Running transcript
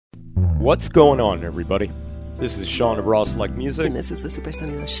What's going on, everybody? This is Sean of Raw Select Music. And this is the Super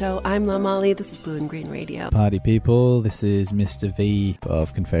Sonido Show. I'm La Molly. This is Blue and Green Radio. Party people, this is Mr. V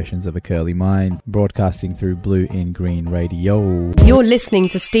of Confessions of a Curly Mind, broadcasting through Blue in Green Radio. You're listening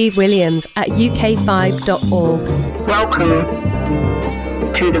to Steve Williams at uk5.org.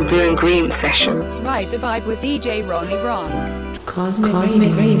 Welcome to the Blue and Green sessions. Ride the vibe with DJ Ronnie Ron.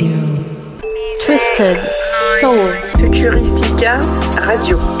 Cosmic Radio. Twisted Souls. Futuristica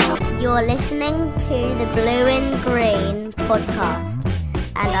Radio. You're listening to the Blue and Green podcast,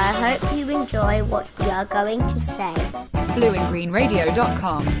 and I hope you enjoy what we are going to say.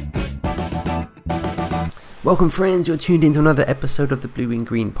 blueandgreenradio.com. Welcome, friends. You're tuned into another episode of the Blue and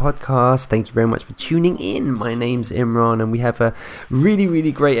Green podcast. Thank you very much for tuning in. My name's Imran, and we have a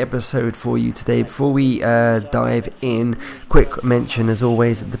really great episode for you today. Before we dive in, quick mention, as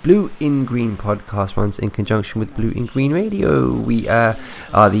always, that the Blue in Green podcast runs in conjunction with Blue in Green Radio. We are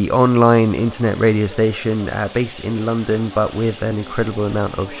the online internet radio station based in London, but with an incredible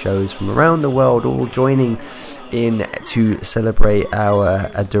amount of shows from around the world, all joining in to celebrate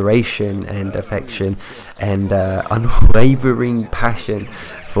our adoration and affection and unwavering passion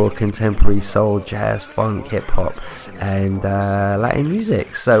for contemporary soul, jazz, funk, hip-hop and Latin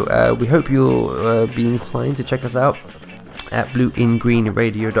music. So we hope you'll be inclined to check us out at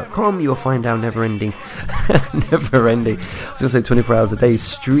blueandgreenradio.com. You'll find our never-ending, I was going to say 24 hours a day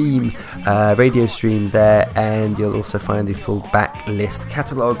radio stream there, and you'll also find the full backlist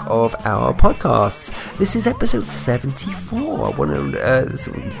catalogue of our podcasts. This is episode 74. It's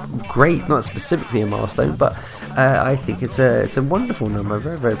great, not specifically a milestone, but I think it's a wonderful number.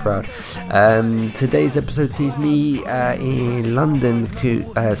 I'm very proud. Today's episode sees me in London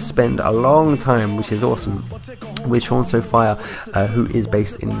spend a long time, which is awesome, with Sean Sofia, who is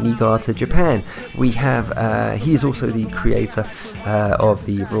based in Niigata, Japan. We have he is also the creator of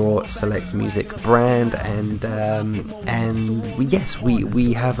the Raw Select Music brand, and we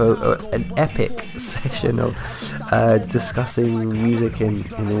have an epic session of discussing music in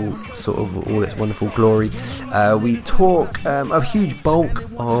all its wonderful glory. We talk, a huge bulk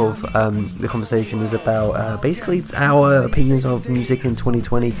of the conversation is about basically our opinions of music in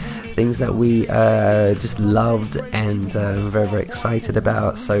 2020, things that we just loved and very excited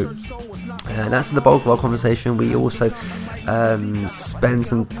about. So that's the bulk of our conversation. We also spend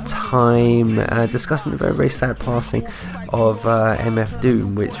some time discussing the very sad passing of MF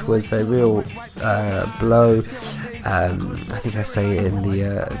Doom, which was a real blow. I think I say in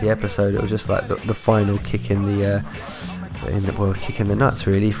the episode, it was just like the final kick in the nuts,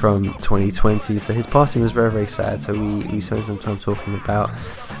 really, from 2020. So his passing was very sad. So we spent some time talking about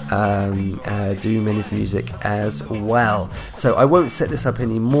Doom and his music as well. So I won't set this up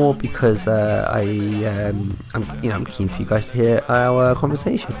anymore because I'm keen for you guys to hear our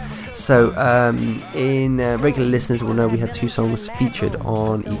conversation. So in regular listeners will know we have two songs featured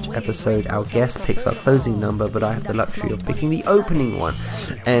on each episode. Our guest picks our closing number, but I have the luxury of picking the opening one.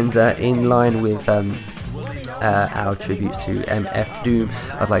 And in line with our tributes to MF Doom,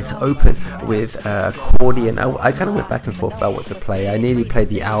 I'd like to open with Accordion. I kind of went back and forth about what to play. I nearly played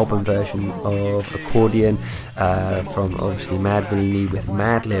the album version of Accordion from obviously Mad Villainy with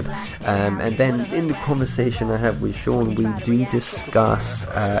Madlib, and then in the conversation I have with Sean, we do discuss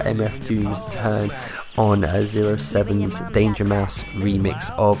MF Doom's turn on 07's Danger Mouse remix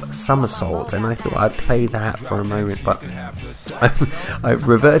of Somersault, and I thought I'd play that for a moment, but I've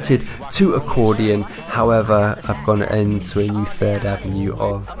reverted to Accordion. However, I've gone into a new third avenue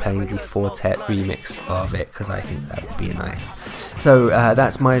of playing the Fortet remix of it, because I think that would be nice. So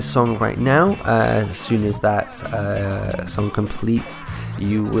that's my song right now. As soon as that song completes,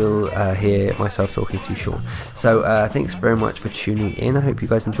 you will hear myself talking to Sean. So thanks very much for tuning in. I hope you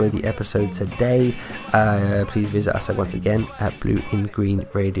guys enjoyed the episode today. Please visit us once again at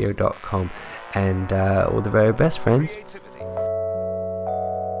blueandgreenradio.com, and all the very best, friends.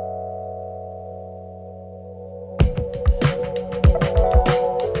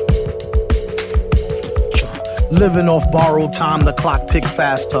 Living off borrowed time, the clock tick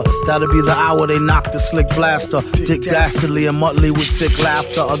faster. That'll be the hour they knock the slick blaster. Dick Dastardly and Muttley with sick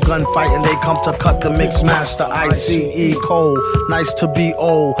laughter. A gunfight and they come to cut the mix master. ICE Cole, nice to be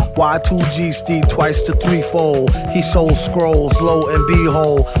old. Y2G Steve twice to threefold. He sold scrolls, lo and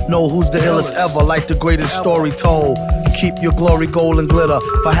behold. Know who's the illest ever, like the greatest story told. Keep your glory gold and glitter.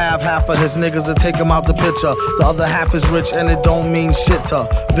 For half of his niggas to take him out the picture. The other half is rich and it don't mean shit to.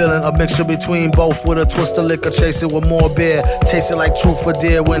 Villain, a mixture between both with a twist of liquor chase it with more beer. Taste it like truth for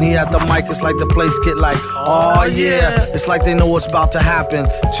dear. When he at the mic, it's like the place get like, oh yeah. It's like they know what's about to happen.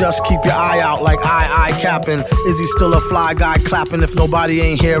 Just keep your eye out like I capping. Is he still a fly guy clapping if nobody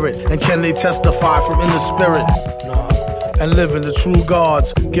ain't hear it? And can they testify from in the spirit? And living the true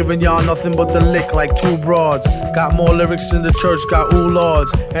gods, giving y'all nothing but the lick like two broads. Got more lyrics than the church got ooh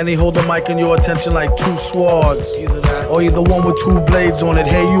lords. And he hold the mic in your attention like two swords. Either that, or either one with two blades on it.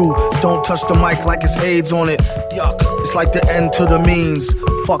 Hey you, don't touch the mic like it's AIDS on it. Yuck, it's like the end to the means.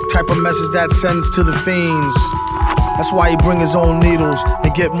 Fuck type of message that sends to the fiends. That's why he bring his own needles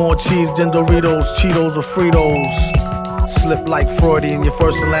and get more cheese than Doritos, Cheetos or Fritos. Slip like Freudian, your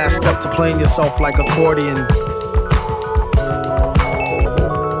first and last step to playing yourself like accordion.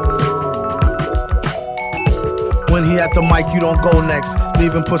 When he at the mic, you don't go next.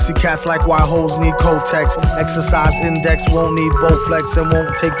 Leaving pussy cats like why hoes need Kotex. Exercise index won't need Bowflex and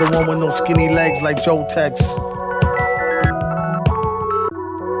won't take the one with no skinny legs like Joe Tex.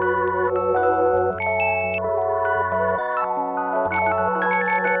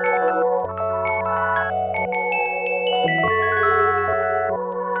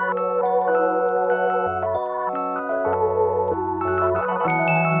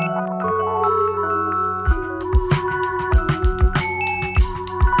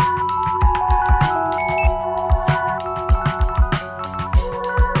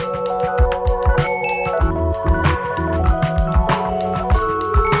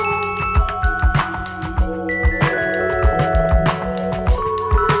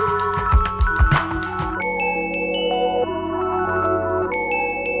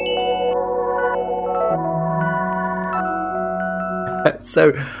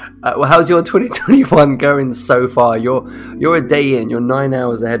 So, how's your 2021 going so far? You're a day in. You're 9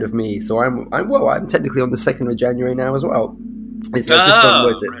 hours ahead of me. So I'm technically on the 2nd of January now as well. It's just on,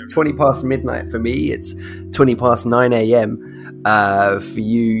 what is it, 20 past midnight for me. It's 20 past 9 a.m. For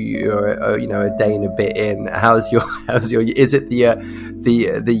you, you're a day and a bit in. How's your? Is it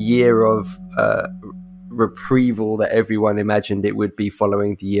the year of reprieval that everyone imagined it would be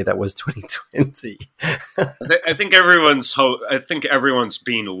following the year that was 2020? I think everyone's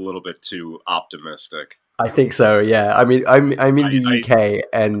being a little bit too optimistic. I think so, yeah. I mean, I'm in the UK,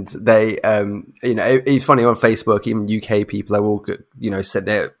 and they, it's funny on Facebook. Even UK people are all, said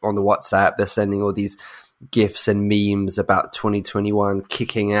they're on the WhatsApp. They're sending all these GIFs and memes about 2021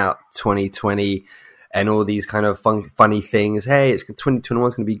 kicking out 2020, and all these kind of funny things. Hey, 2021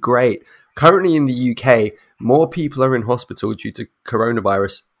 is going to be great. Currently in the UK, more people are in hospital due to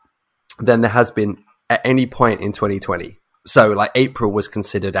coronavirus than there has been at any point in 2020. So, like, April was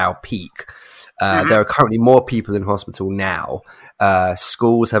considered our peak. There are currently more people in hospital now.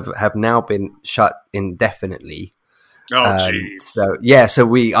 Schools have now been shut indefinitely. Oh, jeez. So yeah,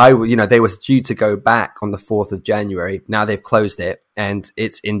 they were due to go back on the 4th of January. Now they've closed it, and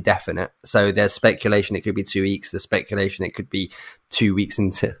it's indefinite. So there's speculation it could be 2 weeks. There's speculation it could be 2 weeks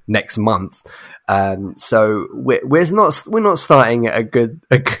into next month. So we're not starting at a good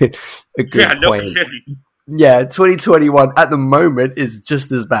point. No kidding. Yeah, 2021 at the moment is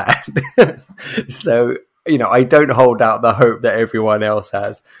just as bad. So, I don't hold out the hope that everyone else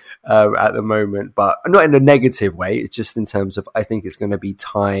has at the moment, but not in a negative way. It's just in terms of, I think it's going to be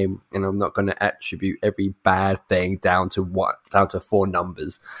time, and I'm not going to attribute every bad thing down to 4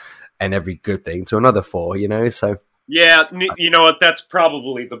 numbers and every good thing to another 4, so. Yeah, you know what? That's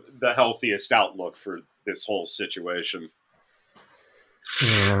probably the healthiest outlook for this whole situation.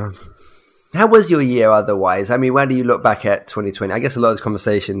 Yeah. How was your year otherwise? I mean, where do you look back at 2020? I guess a lot of this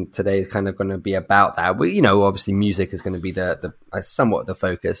conversation today is kind of going to be about that. But, obviously music is going to be the somewhat the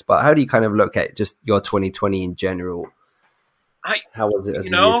focus. But how do you kind of look at just your 2020 in general? How was it as a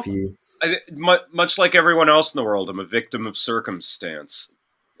year for you? Much like everyone else in the world, I'm a victim of circumstance.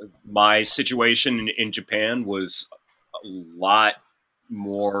 My situation in Japan was a lot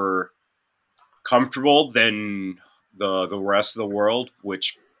more comfortable than the rest of the world,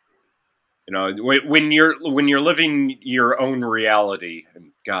 which... when you're living your own reality,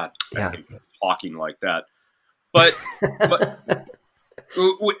 and God, yeah. Talking like that, but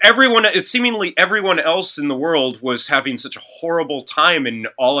seemingly everyone else in the world was having such a horrible time, and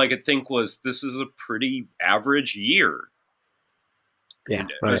all I could think was, this is a pretty average year. Yeah.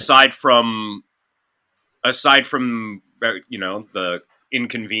 Right. Aside from the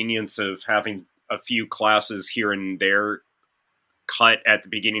inconvenience of having a few classes here and there cut at the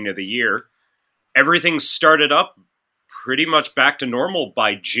beginning of the year, everything started up pretty much back to normal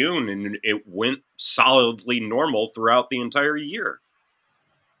by June, and it went solidly normal throughout the entire year.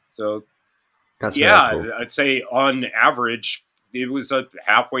 So, that's yeah, very cool. I'd say on average, it was a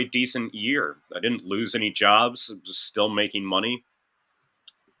halfway decent year. I didn't lose any jobs. I was still making money.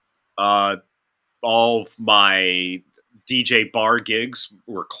 All of my DJ bar gigs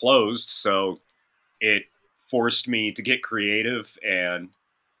were closed, so it forced me to get creative and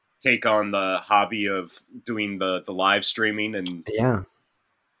take on the hobby of doing the live streaming. And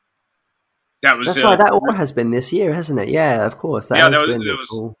that's right. That all has been this year, hasn't it? Yeah, of course. I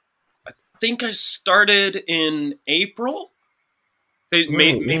think I started in April.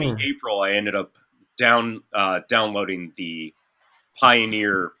 Maybe April. I ended up downloading the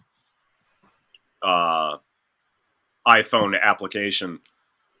Pioneer iPhone application,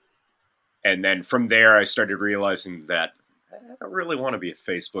 and then from there I started realizing that I don't really want to be a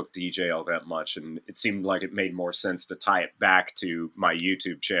Facebook DJ all that much, and it seemed like it made more sense to tie it back to my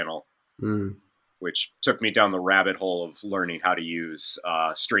YouTube channel, which took me down the rabbit hole of learning how to use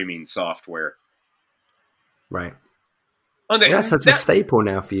streaming software. Right. That's such a staple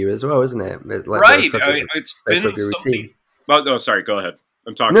now for you as well, isn't it? It's been of your routine. Oh, sorry. Go ahead.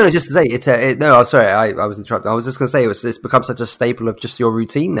 I'm talking. No, just to say I'm sorry. I was interrupted. I was just going to say it's become such a staple of just your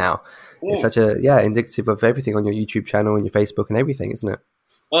routine now. Ooh. It's such a indicative of everything on your YouTube channel and your Facebook and everything, isn't it?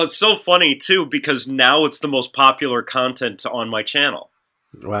 Well, it's so funny too because now it's the most popular content on my channel.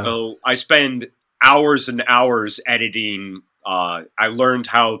 Wow. So I spend hours and hours editing. I learned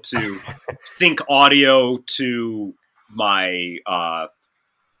how to sync audio to my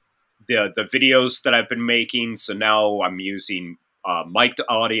the videos that I've been making. So now I'm using mic'd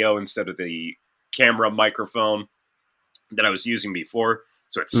audio instead of the camera microphone that I was using before.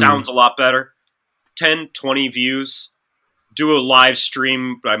 So it sounds a lot better. 10, 20 views. Do a live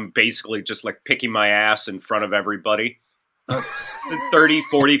stream. I'm basically just like picking my ass in front of everybody. 30,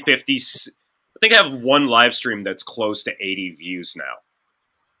 40, 50. I think I have one live stream that's close to 80 views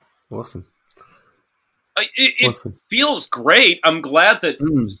now. Awesome. It feels great. I'm glad that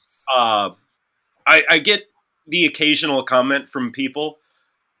I get the occasional comment from people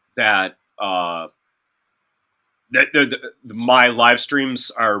that my live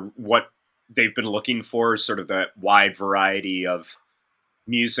streams are what they've been looking for, sort of that wide variety of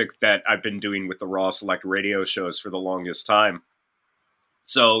music that I've been doing with the Raw Select radio shows for the longest time.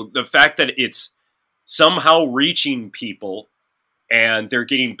 So the fact that it's somehow reaching people and they're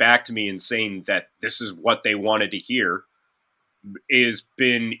getting back to me and saying that this is what they wanted to hear has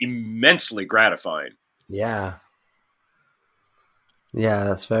been immensely gratifying. Yeah. Yeah,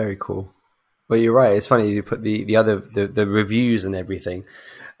 that's very cool. Well, you're right. It's funny you put the reviews and everything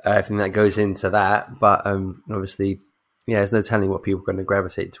that goes into that. But obviously, there's no telling what people are going to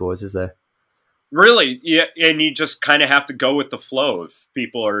gravitate towards, is there? Really, yeah. And you just kind of have to go with the flow. If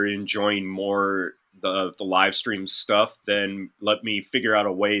people are enjoying more the live stream stuff, then let me figure out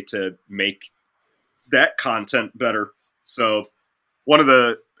a way to make that content better. So one of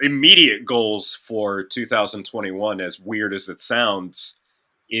the immediate goals for 2021, as weird as it sounds,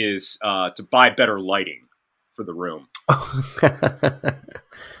 is to buy better lighting for the room. I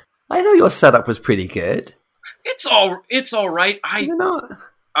know your setup was pretty good. It's all right.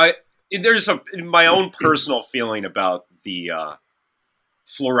 There's my own personal feeling about the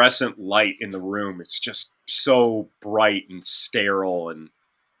fluorescent light in the room. It's just so bright and sterile and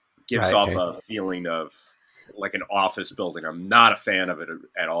gives off a feeling of like an office building. I'm not a fan of it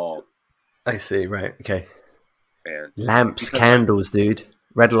at all. I see. Right. Okay. And lamps, candles, dude.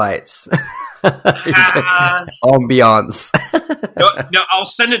 Red lights. Ambiance. No, I'll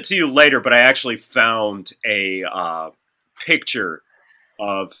send it to you later, but I actually found a picture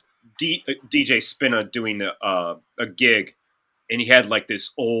of DJ Spinna doing a gig, and he had like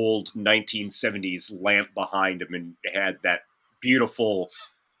this old 1970s lamp behind him, and it had that beautiful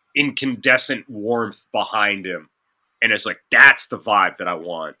incandescent warmth behind him, and it's like, that's the vibe that I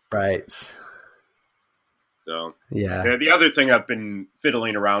want. Right. So yeah. The other thing I've been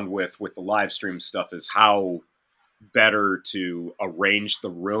fiddling around with the live stream stuff is how better to arrange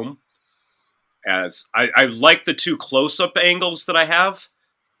the room. As I like the two close-up angles that I have,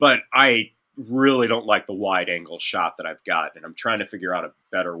 but I really don't like the wide angle shot that I've got, and I'm trying to figure out a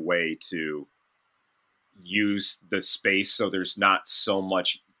better way to use the space so there's not so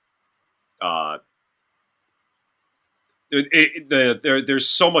much there's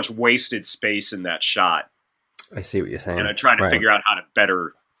so much wasted space in that shot. I see what you're saying. And I'm trying to figure out how to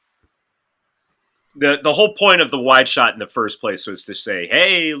better... The whole point of the wide shot in the first place was to say,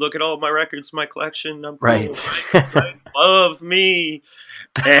 hey, look at all my records in my collection. I'm cool. Right. Love me.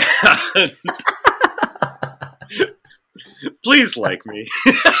 And please like me.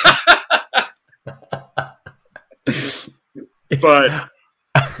 But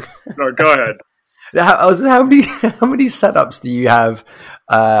no, go ahead. How many setups do you have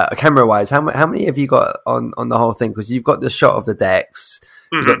camera wise? How many have you got on the whole thing? Because you've got the shot of the decks,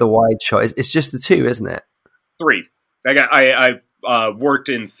 you've got the wide shot. It's just the 2, isn't it? 3. I worked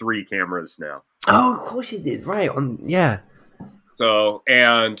in 3 cameras now. Oh, of course you did. Right yeah. So,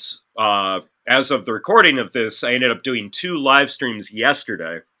 and as of the recording of this, I ended up doing 2 live streams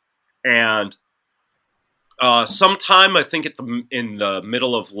yesterday, and sometime I think in the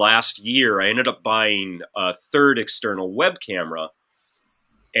middle of last year, I ended up buying a 3rd external web camera,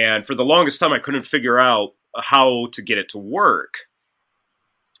 and for the longest time I couldn't figure out how to get it to work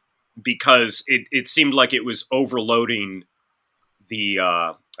because it seemed like it was overloading the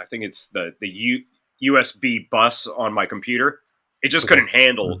I think it's the USB bus on my computer. It just couldn't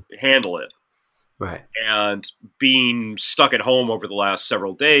handle it. Right. And being stuck at home over the last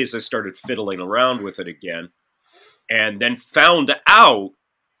several days, I started fiddling around with it again. And then found out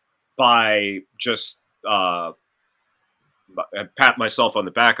by just I pat myself on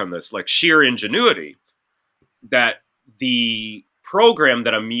the back on this, like sheer ingenuity, that the program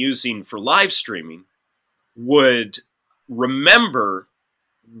that I'm using for live streaming would remember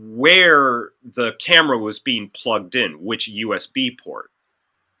where the camera was being plugged in, which USB port.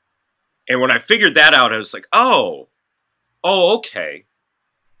 And when I figured that out, I was like, oh, okay.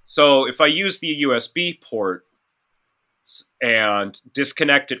 So if I use the USB port and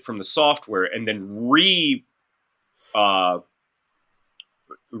disconnect it from the software and then re-upload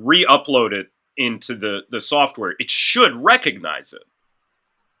it into the software, it should recognize it.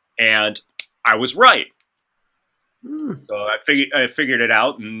 And I was right. So I figured it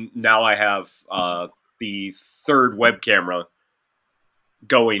out, and now I have the 3rd web camera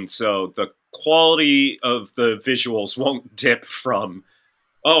going, so the quality of the visuals won't dip from,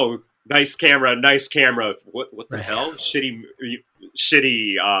 oh, nice camera, what the hell? Shitty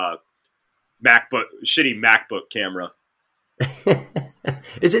MacBook camera.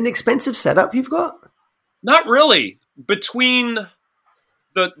 Is it an expensive setup you've got? Not really. Between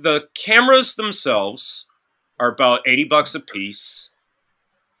the cameras themselves are about $80 a piece.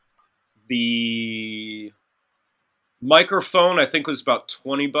 The microphone, I think, was about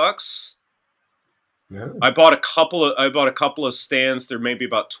 $20. No. I bought a couple of stands. They're maybe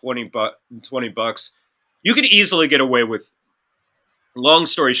about $20. You could easily get away with. Long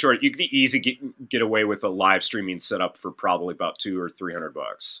story short, you could easily get away with a live streaming setup for probably about $200 or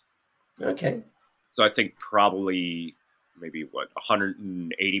 $300. Okay. So I think probably maybe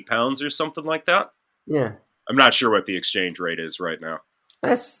 180 pounds or something like that. Yeah. I'm not sure what the exchange rate is right now.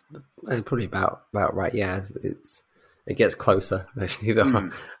 That's probably about right. Yeah, it gets closer. Actually,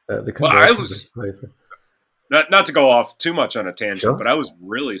 the conversion gets closer. Not to go off too much on a tangent, sure. But I was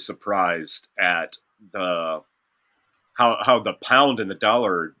really surprised at how the pound and the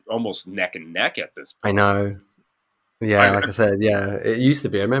dollar are almost neck and neck at this point. I know. Yeah, like I said, it used to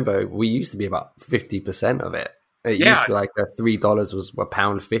be. I remember we used to be about 50% of it. It used to be like $3 was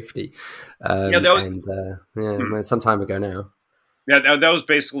 £1.50. Some time ago now. Yeah, that was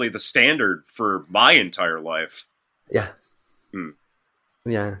basically the standard for my entire life. Yeah.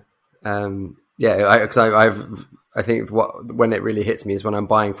 Yeah. Because I think when it really hits me is when I'm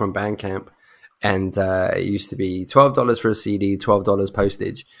buying from Bandcamp, and it used to be $12 for a CD, $12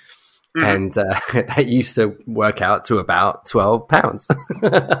 postage. And that used to work out to about £12.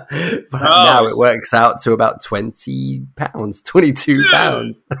 But now it works out to about £20,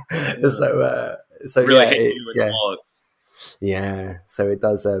 £22. So really hitting you in the wallet. Yeah. So it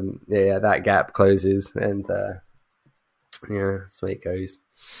does. That gap closes, and that's the way it goes.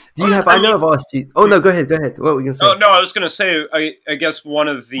 Do you have? I know I've asked you. Oh no, go ahead. What were we going to say? Oh no, I was going to say. I guess one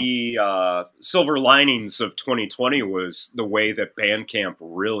of the silver linings of 2020 was the way that Bandcamp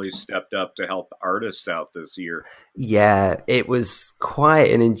really stepped up to help artists out this year. Yeah, it was quite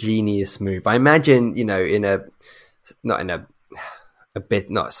an ingenious move. I imagine, not a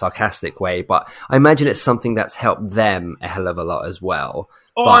sarcastic way, but I imagine it's something that's helped them a hell of a lot as well.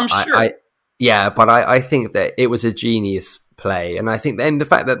 Oh, but I'm sure. I think that it was a genius play, and I think then the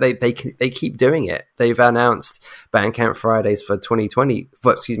fact that they keep doing it. They've announced Bandcamp Fridays for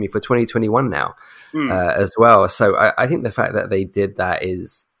 2021 now as well. So I think the fact that they did that it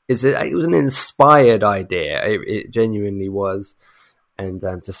was an inspired idea. It genuinely was. And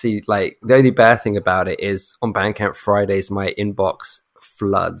to see, like, the only bad thing about it is on Bandcamp Fridays, my inbox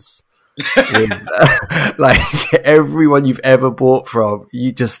floods with like everyone you've ever bought from.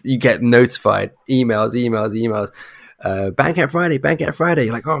 You get notified emails. Bandcamp Friday.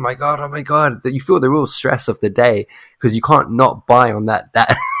 You're like, oh my god. You feel the real stress of the day because you can't not buy on that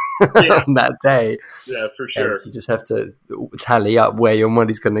on that day. Yeah, for sure. And you just have to tally up where your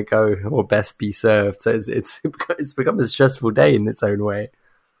money's going to go or best be served. So it's become a stressful day in its own way.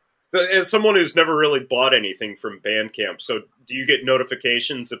 So, as someone who's never really bought anything from Bandcamp, so do you get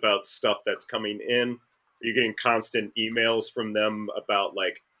notifications about stuff that's coming in? Are you getting constant emails from them about,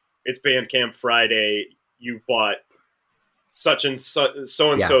 like, it's Bandcamp Friday, you bought such and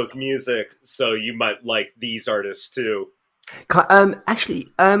so-and-so's music, so you might like these artists too? Actually,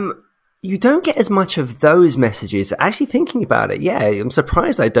 you don't get as much of those messages. Actually, thinking about it, yeah, I'm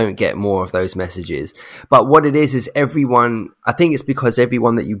surprised I don't get more of those messages. But what it is everyone, I think it's because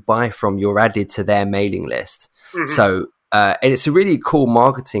everyone that you buy from, you're added to their mailing list. Mm-hmm. So, and it's a really cool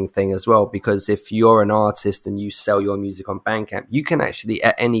marketing thing as well, because if you're an artist and you sell your music on Bandcamp, you can actually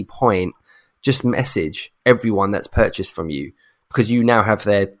at any point just message everyone that's purchased from you, because you now have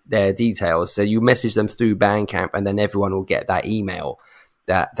their details. So you message them through Bandcamp, and then everyone will get that email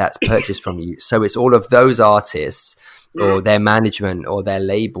that's purchased from you. So it's all of those artists or their management or their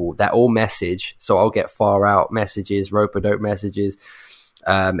label that all message. So I'll get Far Out messages, Rope-a-Dope messages,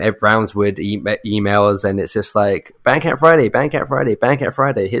 Ed Brownswood emails, and it's just like, Bandcamp Friday, Bandcamp Friday, Bandcamp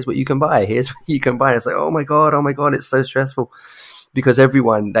Friday. Here's what you can buy. Here's what you can buy. It's like, oh my God, it's so stressful, because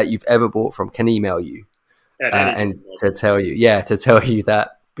everyone that you've ever bought from can email you and to tell you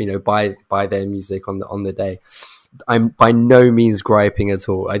that, buy their music on the day. I'm by no means griping at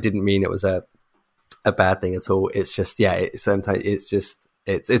all. I didn't mean it was a bad thing at all. It's just, sometimes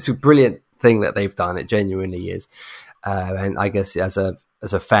it's a brilliant thing that they've done. It genuinely is. And I guess as a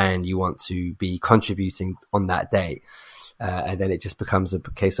fan, you want to be contributing on that day. And then it just becomes a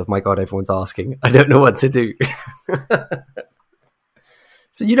case of, my God, everyone's asking. I don't know what to do.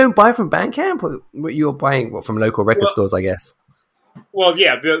 So you don't buy from Bandcamp? You're buying from local record stores, I guess. Well,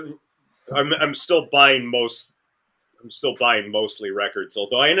 yeah, I'm still buying mostly records.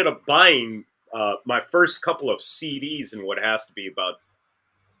 Although I ended up buying my first couple of CDs in what has to be about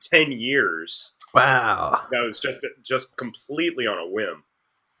 10 years. Wow, that was just completely on a whim.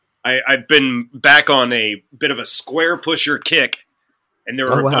 I've been back on a bit of a Square Pusher kick, and there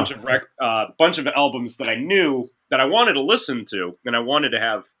were a bunch of albums that I knew that I wanted to listen to, and I wanted to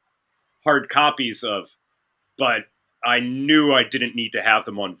have hard copies of, but I knew I didn't need to have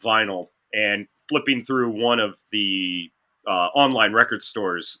them on vinyl. And flipping through one of the online record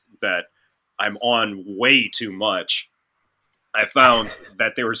stores that I'm on way too much, I found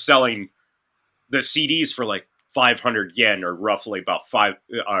that they were selling the CDs for like 500 yen, or roughly about $5.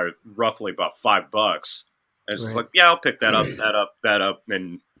 And it's like, yeah, I'll pick that up,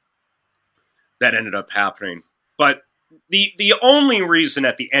 and that ended up happening. But the only reason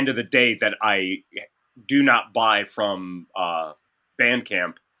at the end of the day that I do not buy from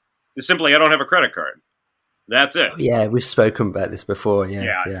Bandcamp is simply I don't have a credit card. That's it. Yeah, we've spoken about this before.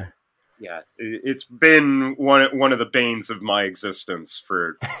 Yes, yeah. It's been one of the banes of my existence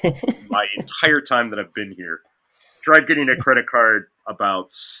for my entire time that I've been here. Tried getting a credit card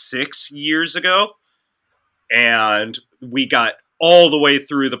about 6 years ago, and we got all the way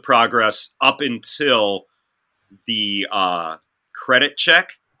through the progress up until the credit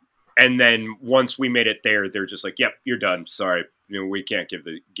check, and then once we made it there, they're just like, "Yep, you're done. Sorry, we can't give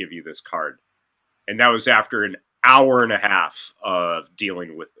you this card." And that was after an hour and a half of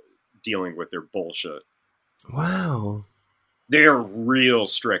dealing with their bullshit. Wow, they're real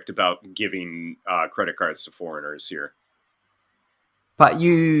strict about giving credit cards to foreigners here. But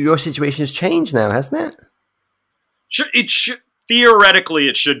your situation has changed now, hasn't it? Theoretically,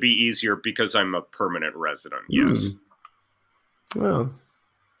 it should be easier because I'm a permanent resident. Yes. Well,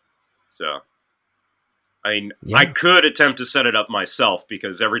 so I could attempt to set it up myself,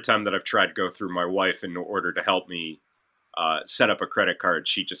 because every time that I've tried to go through my wife in order to help me set up a credit card,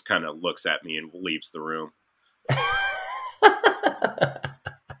 she just kind of looks at me and leaves the room.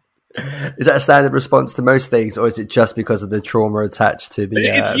 Is that a standard response to most things, or is it just because of the trauma attached to the...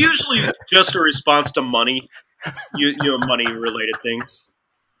 It's usually just a response to money. Money-related things.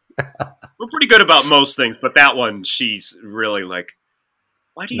 We're pretty good about most things, but that one, she's really like,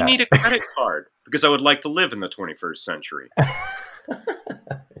 why do you need a credit card? Because I would like to live in the 21st century.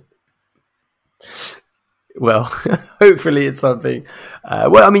 Well, hopefully it's something...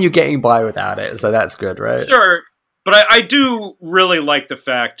 you're getting by without it, so that's good, right? Sure, but I do really like the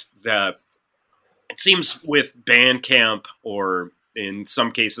fact that it seems with Bandcamp, or in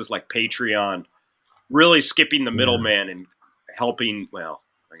some cases like Patreon, really skipping the middleman and helping, well,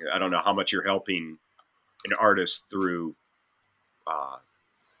 I don't know how much you're helping an artist through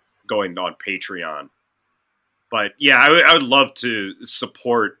going on Patreon. But yeah, I would love to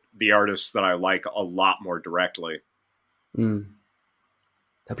support the artists that I like a lot more directly.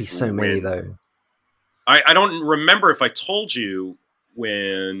 There'll be so many, though. I don't remember if I told you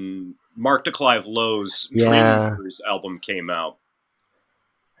when Mark DeClive Lowe's Dreamweavers album came out.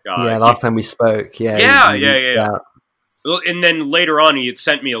 Last time we spoke. Yeah. Well, and then later on, he had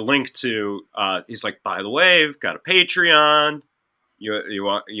sent me a link to. He's like, by the way, I've got a Patreon. You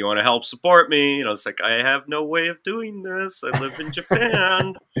want to help support me? And I was like, I have no way of doing this. I live in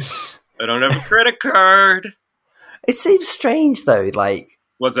Japan. I don't have a credit card. It seems strange, though. Like,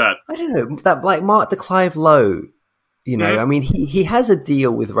 what's that? I don't know. That like Mark DeClive Lowe. You know, I mean, he has a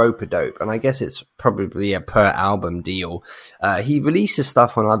deal with Rope-A-Dope, and I guess it's probably a per album deal. He releases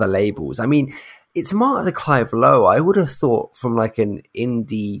stuff on other labels. I mean, it's Mark DeClive Lowe. I would have thought from like an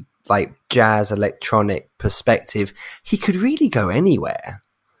indie, like jazz electronic perspective, he could really go anywhere.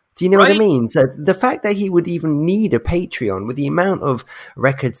 Do you know what I mean? So the fact that he would even need a Patreon with the amount of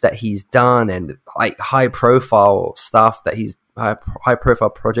records that he's done and like high profile stuff that he's high profile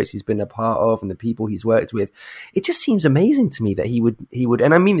projects he's been a part of and the people he's worked with, it just seems amazing to me that he would,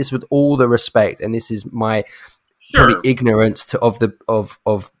 and I mean this with all the respect, and this is my probably ignorance of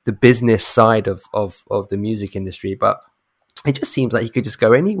the business side of the music industry, but it just seems like he could just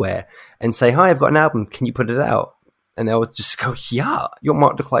go anywhere and say, hi, I've got an album, can you put it out? And they'll just go, yeah, you're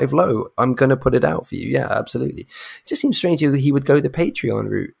Mark DeClive Lowe, I'm going to put it out for you. Yeah, absolutely. It just seems strange that he would go the Patreon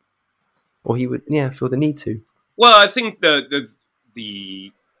route, or he would, feel the need to. Well, I think the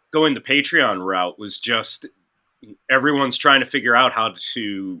going the Patreon route was just everyone's trying to figure out how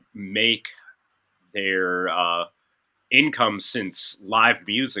to make their income, since live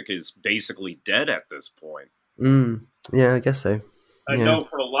music is basically dead at this point. Yeah, I guess so. I know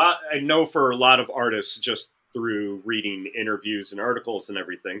for a lot of artists, just through reading interviews and articles and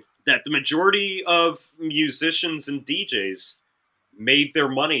everything, that the majority of musicians and DJs made their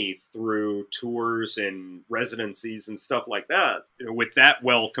money through tours and residencies and stuff like that. You know, with that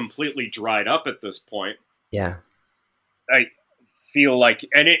well completely dried up at this point, I feel like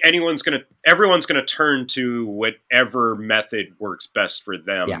everyone's gonna turn to whatever method works best for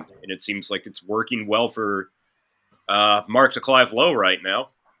them, and it seems like it's working well for Mark DeClive Lowe right now.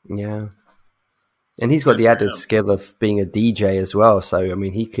 Yeah. And he's got the added skill of being a DJ as well. So, I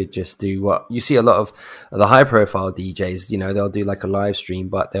mean, he could just do what you see a lot of the high profile DJs, you know, they'll do like a live stream,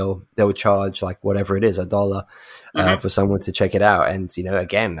 but they'll charge like whatever it is, $1 for someone to check it out. And, you know,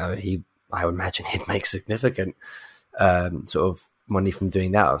 again, I would imagine he'd make significant sort of money from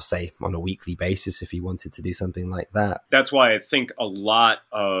doing that, say on a weekly basis, if he wanted to do something like that. That's why I think a lot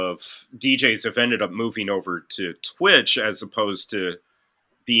of DJs have ended up moving over to Twitch as opposed to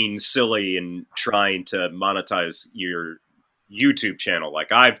being silly and trying to monetize your YouTube channel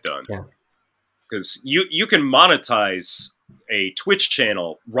like I've done. Because you can monetize a Twitch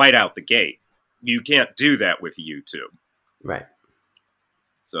channel right out the gate. You can't do that with YouTube. Right.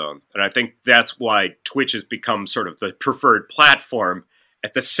 So, and I think that's why Twitch has become sort of the preferred platform.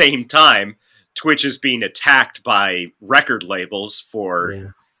 At the same time, Twitch is being attacked by record labels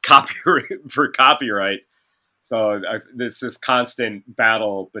for copyright. So there's this constant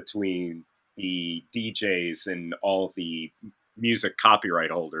battle between the DJs and all the music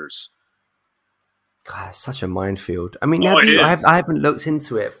copyright holders. God, it's such a minefield. I mean, I haven't looked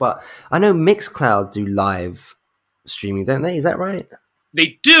into it, but I know Mixcloud do live streaming, don't they? Is that right?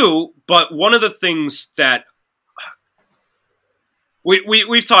 They do, but one of the things that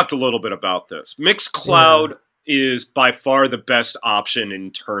we've talked a little bit about this. Mixcloud is by far the best option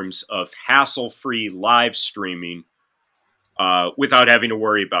in terms of hassle-free live streaming without having to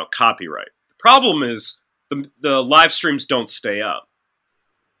worry about copyright. The problem is the live streams don't stay up.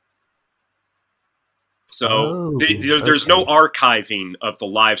 So there's no archiving of the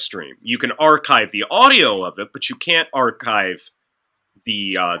live stream. You can archive the audio of it, but you can't archive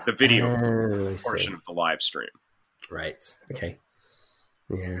the video portion of the live stream. Right. Okay.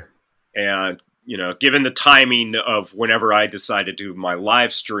 Yeah. And you know, given the timing of whenever I decide to do my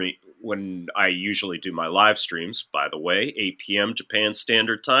live stream, when I usually do my live streams, by the way, 8 p.m. Japan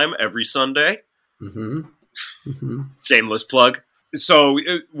Standard Time every Sunday. Shameless plug. So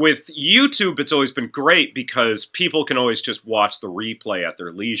with YouTube, it's always been great because people can always just watch the replay at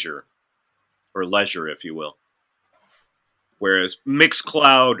their leisure, or leisure, if you will. Whereas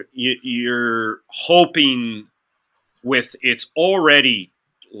Mixcloud, you're hoping with its already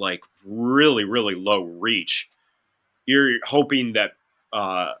like really, really low reach, you're hoping that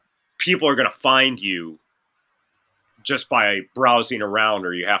people are going to find you just by browsing around,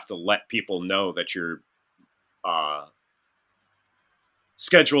 or you have to let people know that you're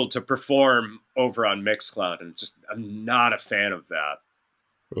scheduled to perform over on Mixcloud, and just I'm not a fan of that.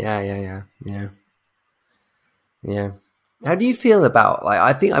 Yeah. How do you feel about, like,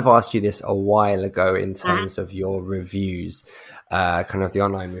 I think I've asked you this a while ago in terms of your reviews, kind of the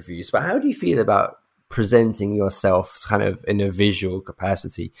online reviews, but how do you feel about presenting yourself kind of in a visual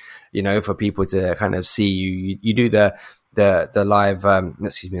capacity, you know, for people to kind of see you? You do the live,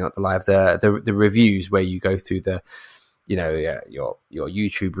 excuse me, not the live, the reviews where you go through the, you know, your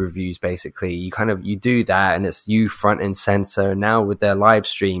YouTube reviews, basically. You do that, and it's you front and center. Now with their live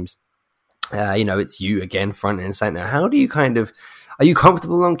streams, you know, it's you again, front and center. How do you are you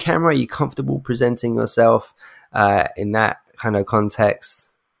comfortable on camera? Are you comfortable presenting yourself in that kind of context?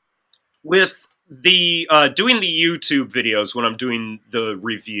 With the doing the YouTube videos, when I'm doing the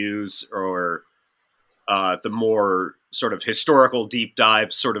reviews or the more sort of historical deep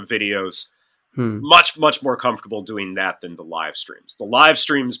dive sort of videos, much more comfortable doing that than the live streams. The live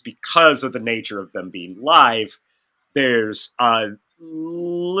streams, because of the nature of them being live, there's a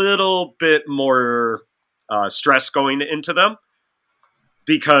little bit more stress going into them,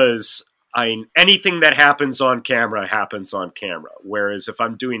 because anything that happens on camera happens on camera. Whereas if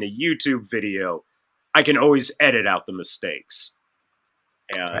I'm doing a YouTube video, I can always edit out the mistakes.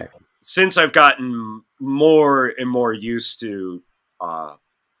 And since I've gotten more and more used to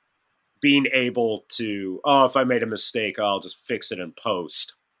being able to, if I made a mistake, I'll just fix it in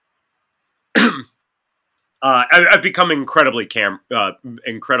post. I've become incredibly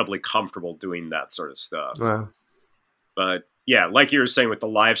comfortable doing that sort of stuff. Wow. But yeah, like you were saying with the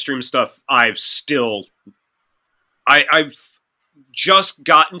live stream stuff, I've just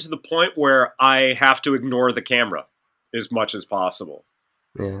gotten to the point where I have to ignore the camera as much as possible.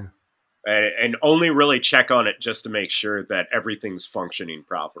 Yeah. And only really check on it just to make sure that everything's functioning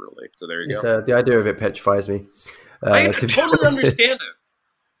properly. So there you go. The idea of it petrifies me. I totally understand it.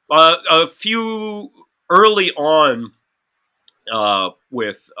 A few early on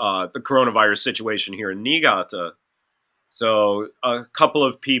with the coronavirus situation here in Niigata, so a couple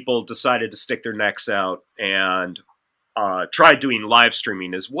of people decided to stick their necks out and tried doing live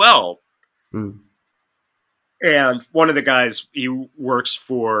streaming as well. And one of the guys, he works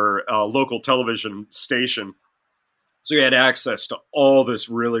for a local television station, so he had access to all this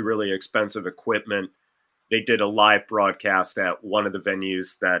really, really expensive equipment. They did a live broadcast at one of the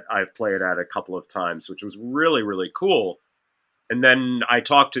venues that I've played at a couple of times, which was really, really cool. And then I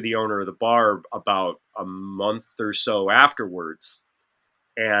talked to the owner of the bar about a month or so afterwards,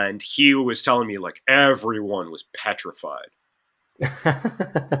 and he was telling me, like, everyone was petrified.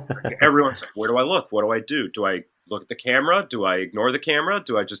 Everyone's like, where do I look? What do I do? Do I look at the camera? Do I ignore the camera?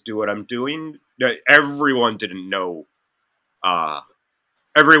 Do I just do what I'm doing? Everyone didn't know.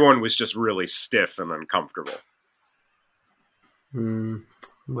 Everyone was just really stiff and uncomfortable.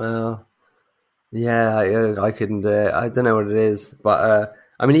 Well, yeah, I couldn't do it. I don't know what it is, but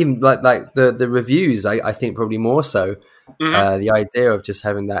I mean, even like the reviews, I think probably more so. The idea of just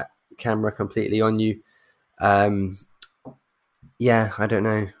having that camera completely on you. Yeah, I don't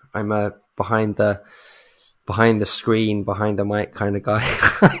know. I'm a behind the screen, behind the mic kind of guy.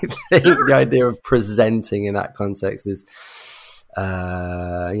 I think the idea of presenting in that context is,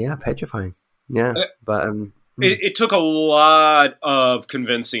 petrifying. Yeah, but it took a lot of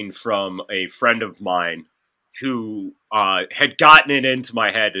convincing from a friend of mine who had gotten it into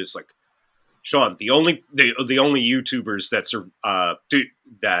my head. Is like, Sean, the only YouTubers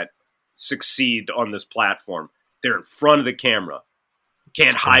that succeed on this platform, they're in front of the camera.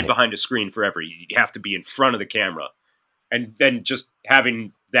 Can't hide behind a screen forever. You have to be in front of the camera. And then just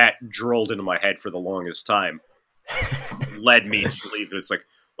having that drilled into my head for the longest time led me to believe that it's like,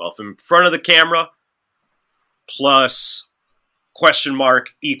 well, if I'm in front of the camera plus question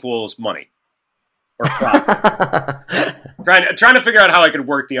mark equals money or profit. trying to figure out how I could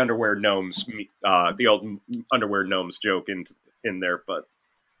work the underwear gnomes, the old underwear gnomes joke in there, but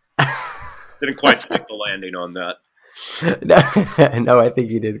didn't quite stick the landing on that. No, I think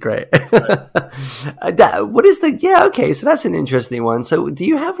you did great. Nice. What is okay, so that's an interesting one. So do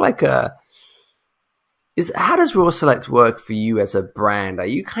you have like how does Raw Select work for you as a brand? Are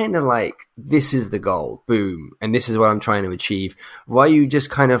you kind of like, this is the goal, boom, and this is what I'm trying to achieve? Or are you just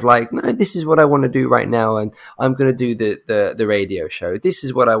kind of like, no, this is what I want to do right now, and I'm going to do the radio show. This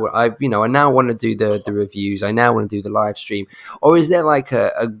is what I now want to do the reviews. I now want to do the live stream. Or is there like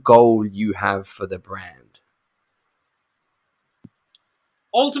a goal you have for the brand?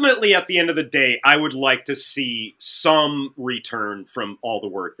 Ultimately, at the end of the day, I would like to see some return from all the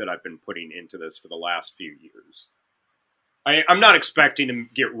work that I've been putting into this for the last few years. I'm not expecting to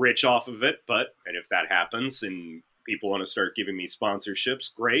get rich off of it, and if that happens and people want to start giving me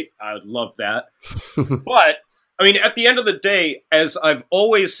sponsorships, great. I would love that. But I mean, at the end of the day, as I've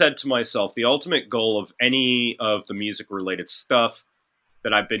always said to myself, the ultimate goal of any of the music-related stuff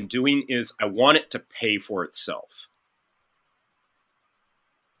that I've been doing is I want it to pay for itself.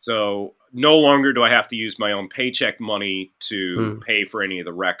 So no longer do I have to use my own paycheck money to pay for any of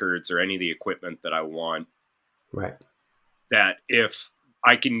the records or any of the equipment that I want. Right. That if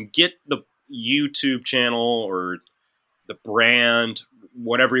I can get the YouTube channel or the brand,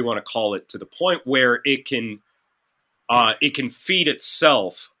 whatever you want to call it, to the point where it can feed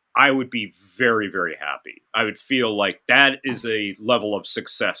itself, I would be very, very happy. I would feel like that is a level of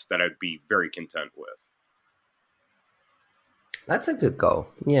success that I'd be very content with. That's a good goal.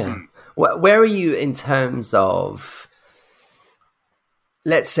 Yeah. Where are you in terms of,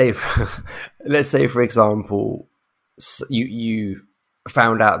 let's say, for example, you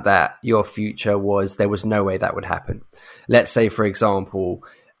found out that your future was, there was no way that would happen. Let's say, for example,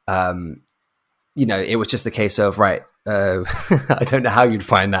 it was just a case of, right, I don't know how you'd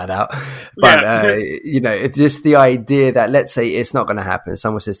find that out, but, it's just the idea that, let's say it's not going to happen.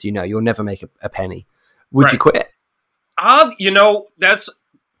 Someone says to you, no, you'll never make a penny. Would you quit? That's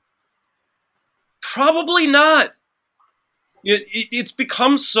probably not. It's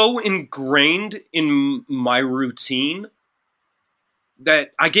become so ingrained in my routine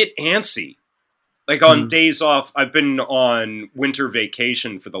that I get antsy. Like on days off, I've been on winter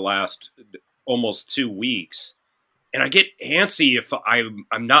vacation for the last almost 2 weeks, and I get antsy if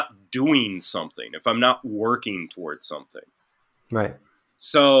I'm not doing something, if I'm not working towards something. Right.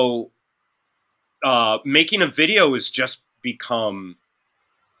 So making a video has just become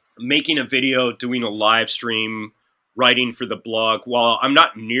making a video, doing a live stream, writing for the blog. While I'm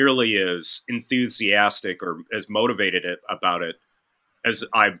not nearly as enthusiastic or as motivated about it as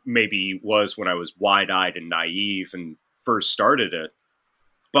I maybe was when I was wide-eyed and naive and first started it.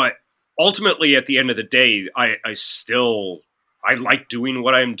 But ultimately, at the end of the day, I like doing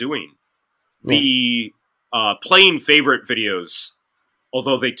what I'm doing. Yeah. The playing favorite videos,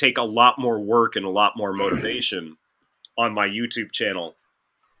 although they take a lot more work and a lot more motivation on my YouTube channel,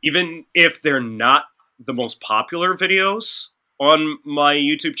 even if they're not the most popular videos on my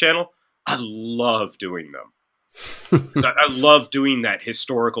YouTube channel, I love doing them. I love doing that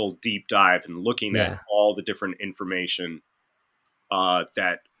historical deep dive and looking at all the different information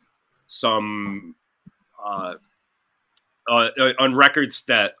that some on records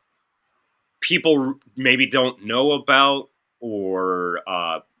that people maybe don't know about, or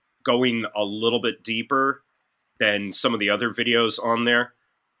going a little bit deeper than some of the other videos on there.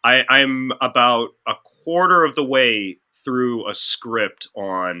 I'm about a quarter of the way through a script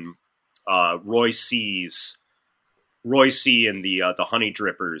on Roy C. and the Honey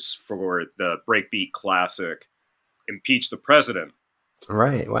Drippers for the breakbeat classic Impeach the President.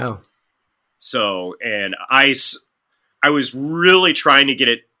 Right. Wow. So, and I was really trying to get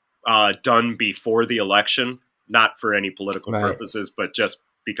it done before the election, not for any political purposes, but just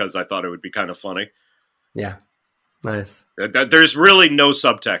because I thought it would be kind of funny. Yeah. Nice. There's really no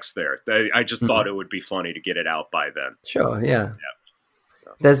subtext there. I just thought it would be funny to get it out by then. Sure. Yeah.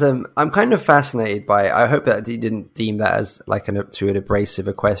 So. There's I'm kind of fascinated by, I hope that you didn't deem that as like too abrasive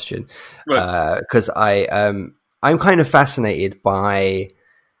a question, because I'm kind of fascinated by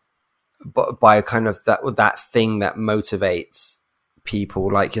kind of that thing that motivates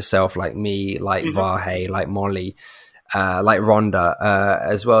people like yourself, like me, like Vahe, like Molly, like Rhonda,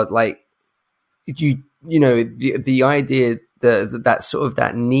 as well. Like the idea that sort of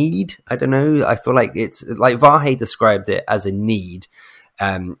that need, I don't know. I feel like it's like Vahe described it as a need.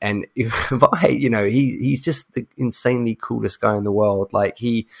 And Vahe, he's just the insanely coolest guy in the world. Like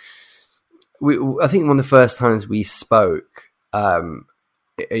I think one of the first times we spoke, for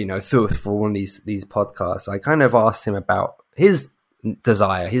one of these podcasts, I kind of asked him about his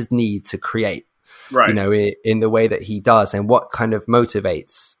desire, his need to create, right? In the way that he does, and what kind of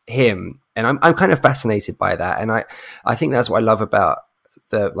motivates him. And I'm kind of fascinated by that, and I think that's what I love about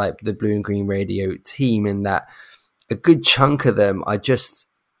the Blue and Green Radio team, in that a good chunk of them are just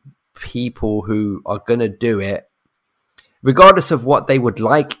people who are going to do it regardless of what they would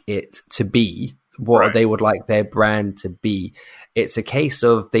like it to be, what they would like their brand to be. It's a case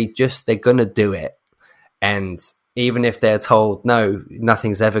of they're going to do it. And even if they're told, no,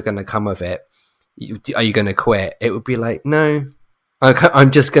 nothing's ever going to come of it, are you going to quit? It would be like, no,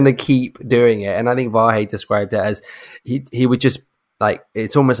 I'm just going to keep doing it. And I think Vahe described it as he would just, like,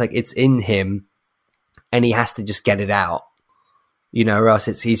 it's almost like it's in him, and he has to just get it out, or else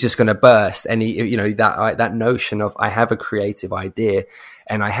he's just going to burst. And that notion of, I have a creative idea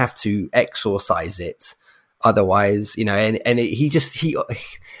and I have to exorcise it otherwise, you know,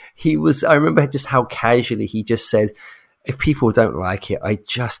 he was, I remember just how casually he just said, if people don't like it, I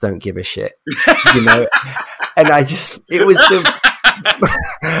just don't give a shit, you know? And it was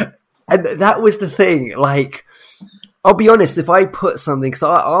and that was the thing. Like, I'll be honest, if I put something, so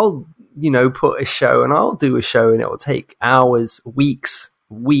I'll, you know, put a show and I'll do a show and it will take hours,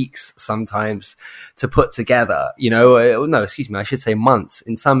 weeks sometimes to put together, you know, no, excuse me, I should say months.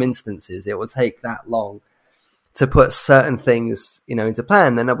 In some instances, it will take that long to put certain things, you know, into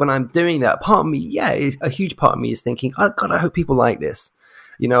plan. And when I'm doing that, part of me, a huge part of me is thinking, oh God, I hope people like this.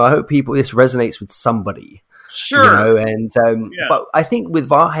 You know, I hope this resonates with somebody. Sure. You know, and but I think with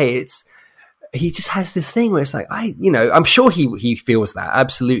Vahe, he just has this thing where it's like, I'm sure he feels that.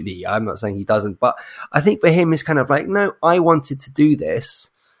 Absolutely. I'm not saying he doesn't, but I think for him it's kind of like, no, I wanted to do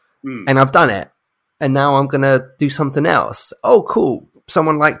this and I've done it. And now I'm going to do something else. Oh, cool.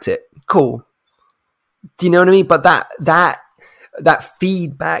 Someone liked it. Cool. Do you know what I mean? But that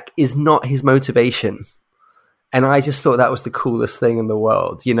feedback is not his motivation. And I just thought that was the coolest thing in the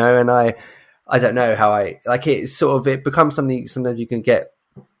world, you know? And I don't know how it becomes something sometimes you can get.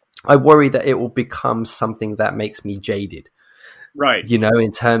 I worry that it will become something that makes me jaded. Right. You know,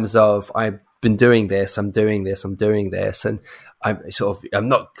 in terms of I've been doing this, I'm doing this. And I'm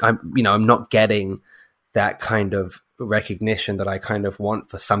not getting that kind of recognition that I kind of want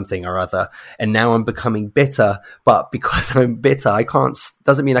for something or other. And now I'm becoming bitter, but because I'm bitter,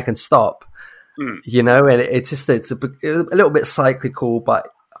 doesn't mean I can stop, you know? And it's a little bit cyclical, but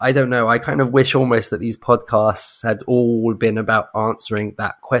I don't know. I kind of wish almost that these podcasts had all been about answering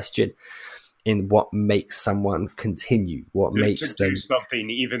that question in what makes someone continue, what makes them do something,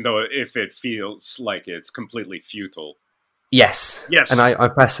 even though if it feels like it's completely futile. Yes. And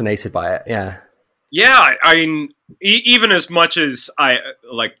I'm fascinated by it. Yeah. Yeah. I mean, even as much as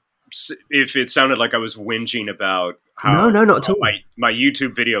if it sounded like I was whinging about how no, not at all. My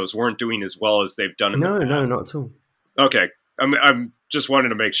YouTube videos weren't doing as well as they've done. No, not at all. Okay. I'm just wanted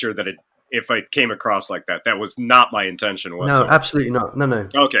to make sure that if I came across like that, that was not my intention whatsoever. No, absolutely not. No.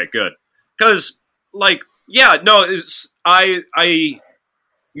 Okay, good. Because, I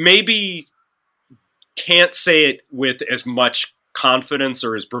maybe can't say it with as much confidence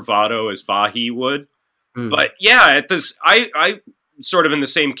or as bravado as Vahe would. But yeah, I sort of in the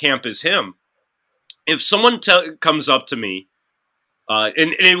same camp as him. If someone comes up to me,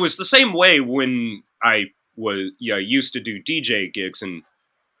 and it was the same way when I used to do DJ gigs and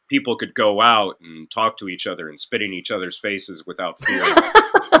people could go out and talk to each other and spit in each other's faces without fear.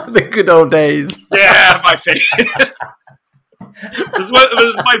 The good old days. Yeah, my favorite. This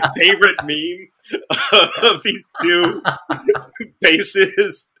was my favorite meme of these two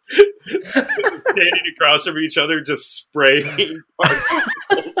basses standing across from each other, just spraying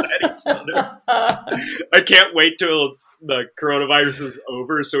particles at each other. I can't wait till the coronavirus is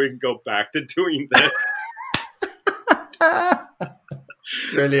over so we can go back to doing this.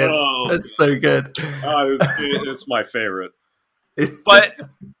 Brilliant. That's so good. It was my favorite. But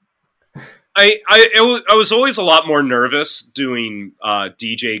I was always a lot more nervous doing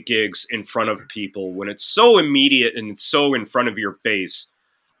DJ gigs in front of people when it's so immediate and it's so in front of your face.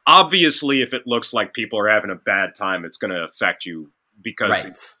 Obviously, if it looks like people are having a bad time, it's going to affect you because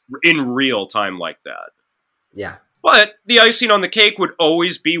it's in real time like that. Yeah. But the icing on the cake would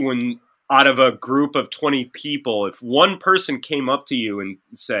always be when, out of a group of 20 people, if one person came up to you and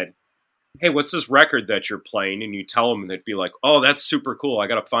said, hey, what's this record that you're playing? And you tell them, and they'd be like, oh, that's super cool. I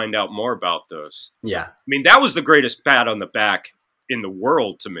got to find out more about this. Yeah. I mean, that was the greatest pat on the back in the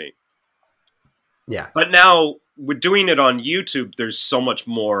world to me. Yeah. But now, with doing it on YouTube, there's so much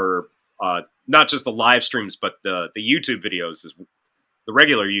more, not just the live streams, but the YouTube videos, the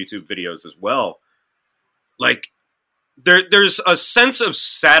regular YouTube videos as well. Like, there's a sense of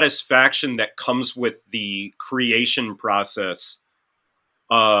satisfaction that comes with the creation process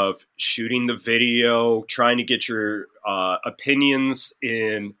of shooting the video, trying to get your opinions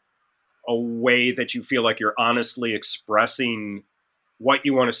in a way that you feel like you're honestly expressing what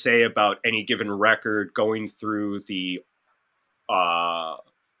you want to say about any given record, going through the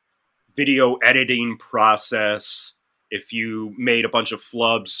video editing process, if you made a bunch of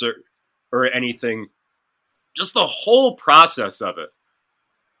flubs or anything. Just the whole process of it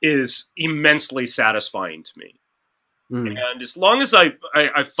is immensely satisfying to me. And as long as I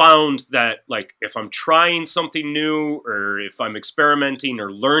found that, like, if I'm trying something new or if I'm experimenting or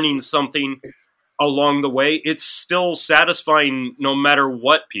learning something along the way, it's still satisfying no matter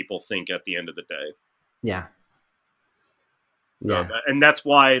what people think at the end of the day. Yeah. So and that's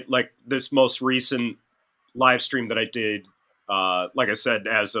why, like, this most recent live stream that I did, like I said,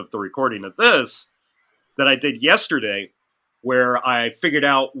 as of the recording of this, that I did yesterday, where I figured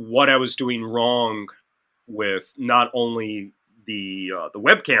out what I was doing wrong with not only the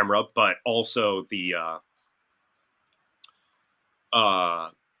web camera, but also the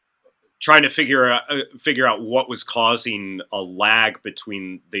trying to figure out what was causing a lag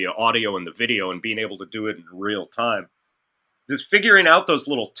between the audio and the video, and being able to do it in real time. Just figuring out those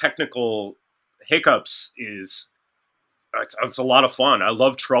little technical hiccups is it's a lot of fun. I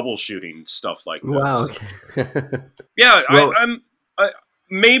love troubleshooting stuff like this. Wow. Yeah, well, I'm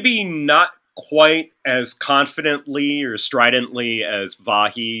maybe not quite as confidently or stridently as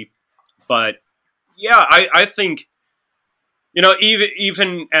Vahi, but yeah, I think, you know,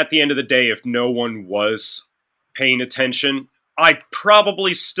 even at the end of the day, if no one was paying attention, I'd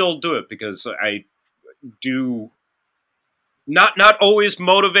probably still do it, because I do not always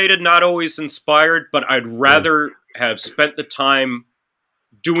motivated, not always inspired, but I'd rather have spent the time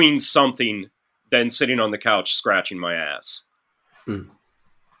doing something than sitting on the couch scratching my ass. Mm.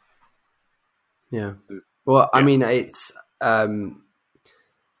 Yeah. Well, I mean, it's I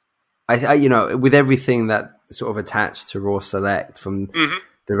you know, with everything that sort of attached to Raw Select, from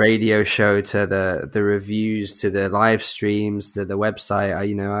the radio show to the reviews to the live streams to the website,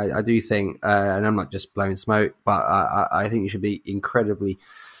 I do think, and I'm not just blowing smoke, but I think you should be incredibly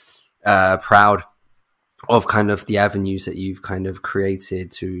proud of kind of the avenues that you've kind of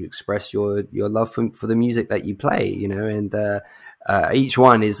created to express your love for the music that you play, you know, and each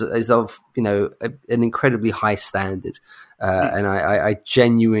one is of, you know, an incredibly high standard. And I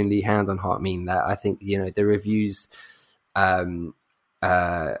genuinely, hand on heart, mean that. I think, you know, the reviews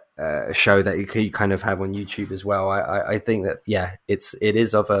show that you kind of have on YouTube as well. I think that, yeah, it's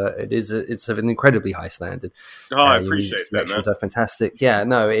of an incredibly high standard. Oh, I appreciate that. Selections are fantastic. Yeah,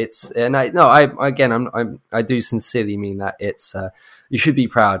 no, I do sincerely mean that. It's you should be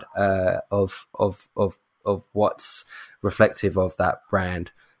proud of what's reflective of that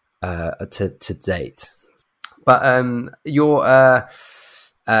brand to date. But I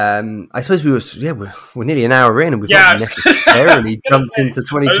suppose we're nearly an hour in, and we've not necessarily jumped into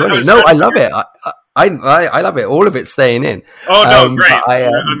 2020. No, I love it. I love it. All of it staying in. Oh no, great!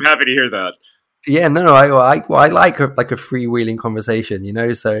 I'm happy to hear that. Yeah, no, I like a freewheeling conversation, you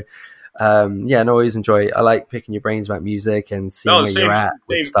know. So and I always enjoy. I like picking your brains about music and seeing where you're at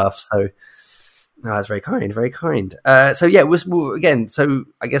with stuff. So. No, that's very kind, very kind. So yeah, again. So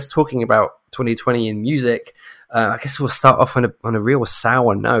I guess talking about 2020 in music, I guess we'll start off on a real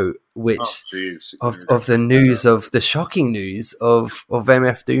sour note, which of the news, of the shocking news of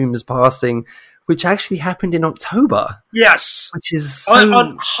MF Doom's passing, which actually happened in October. Yes, which is so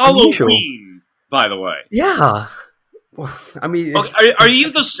on Halloween, unusual. By the way. Yeah. Well, I mean, are you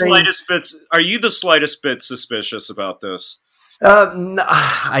the slightest bit? Are you the slightest bit suspicious about this? No,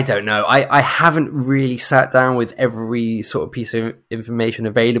 I don't know. I haven't really sat down with every sort of piece of information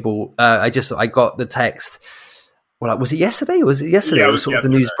available. I got the text. Well, was it yesterday? Yeah, it was sort of the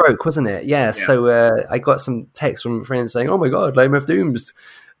news broke, wasn't it? Yeah. So I got some text from friends saying, "Oh my God, MF Doom's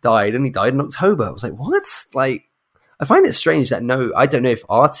died, and he died in October." I was like, "What?" Like, I find it strange that I don't know if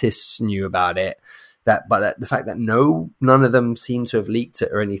artists knew about it, but the fact that none of them seem to have leaked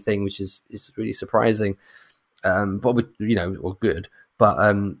it or anything, which is really surprising. But good. But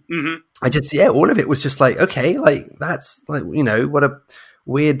I just, all of it was just like, okay, like that's like, you know, what a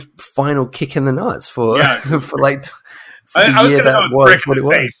weird final kick in the nuts for for the year that was what it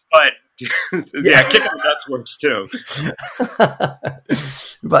was. But kick in the nuts works too.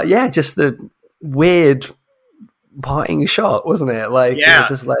 But yeah, just the weird parting shot, wasn't it? Like it was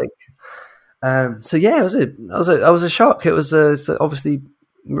just like, so yeah, it was a shock. It was obviously.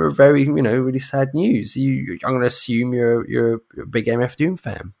 Very, you know, really sad news. I'm going to assume you're a big MF Doom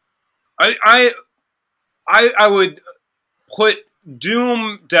fan. I would put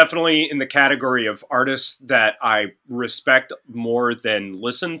Doom definitely in the category of artists that I respect more than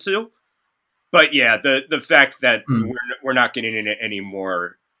listen to. But yeah, the fact that we're not getting any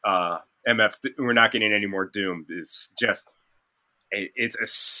more we're not getting any more Doom is just it's a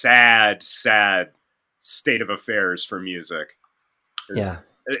sad state of affairs for music. Yeah.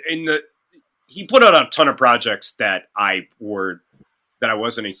 He put out a ton of projects that I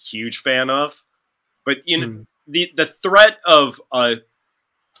wasn't a huge fan of, but the threat of a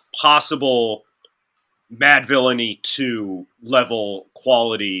possible Mad Villainy 2 level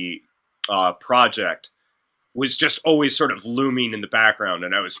quality project was just always sort of looming in the background,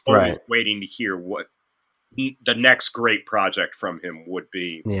 and I was always waiting to hear what the next great project from him would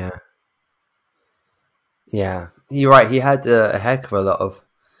be. Yeah, you're right. He had a heck of a lot of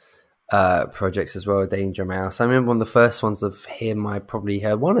projects as well, Danger Mouse. I remember one of the first ones of him. I probably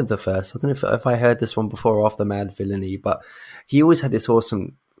heard one of the first. I don't know if I heard this one before or after Mad Villainy, but he always had this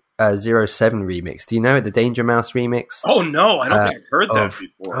awesome 07 remix. Do you know it? The Danger Mouse remix? Oh no, I don't think I've heard that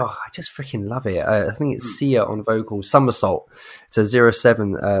before. Oh, I just freaking love it. I think it's Sia on vocals. Somersault. It's a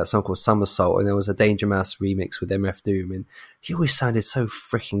 07 song called Somersault, and there was a Danger Mouse remix with MF Doom, and he always sounded so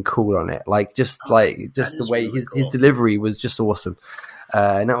freaking cool on it. Just the way his delivery was just awesome.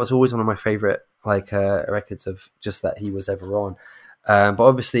 And that was always one of my favorite records of just that he was ever on. But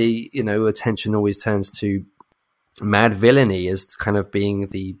obviously, attention always turns to Mad Villainy as kind of being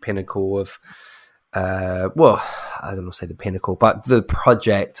the pinnacle of, I don't want to say the pinnacle, but the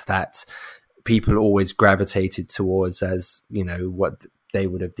project that people always gravitated towards as, what they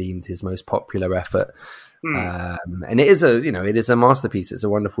would have deemed his most popular effort. And it is a masterpiece. It's a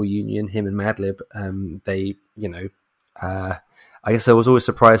wonderful union, him and Madlib. I guess I was always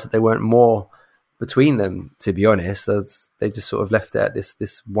surprised that there weren't more between them, to be honest. They just sort of left it at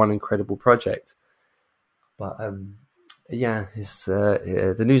this one incredible project. But the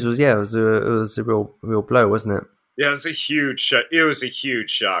news was it was a real blow, wasn't it? Yeah, it was a huge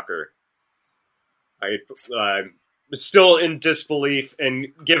shocker. I'm still in disbelief, and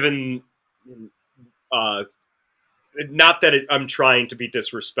given not that I'm trying to be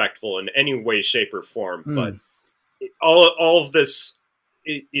disrespectful in any way, shape, or form, but all of this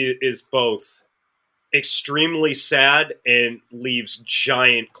is both extremely sad and leaves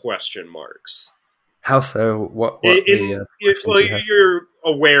giant question marks. How so? What you're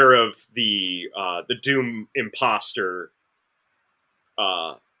aware of the Doom imposter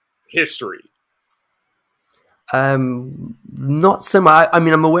history. Not so much. I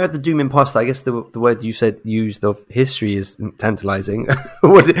mean, I'm aware of the Doom imposter. I guess the word you used of history is tantalizing.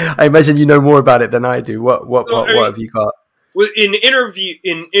 I imagine you know more about it than I do. What have you got? Well, in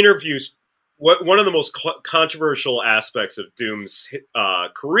interviews, one of the most controversial aspects of Doom's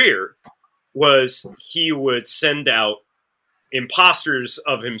career was he would send out imposters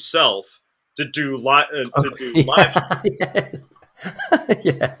of himself to do live.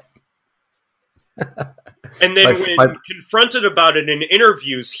 Yeah. And then when confronted about it in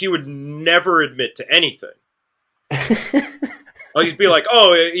interviews, he would never admit to anything. He'd be like,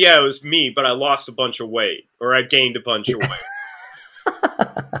 "Oh, yeah, it was me, but I lost a bunch of weight, or I gained a bunch of weight."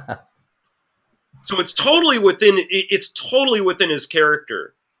 So it's totally within his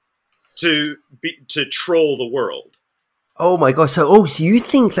character to troll the world. Oh my god! So you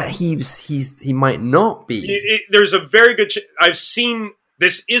think that he might not be? There's a very good. I've seen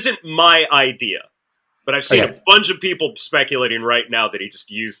this. Isn't my idea. But I've seen a bunch of people speculating right now that he just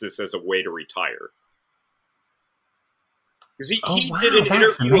used this as a way to retire. Because he did an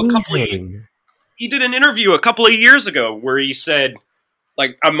interview he did an interview a couple of years ago where he said,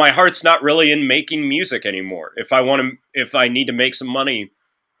 like, my heart's not really in making music anymore. If I need to make some money,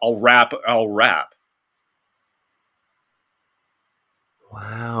 I'll rap.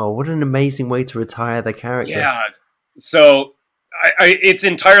 Wow, what an amazing way to retire the character. Yeah. So it's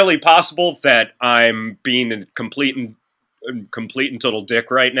entirely possible that I'm being a complete and total dick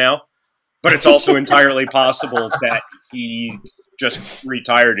right now, but it's also entirely possible that he just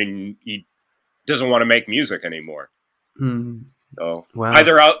retired and he doesn't want to make music anymore. So wow.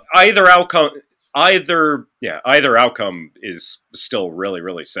 either outcome is still really,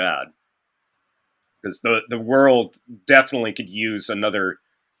 really sad, because the world definitely could use another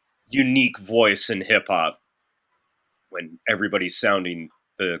unique voice in hip hop. When everybody's sounding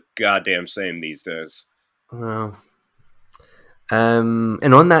the goddamn same these days. Wow. And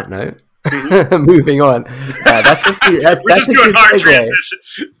on that note, moving on. That's a good segue.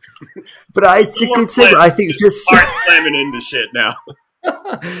 But it's a good segue. I think just start slamming into shit now.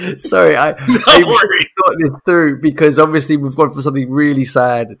 Sorry, I thought this through because obviously we've gone from something really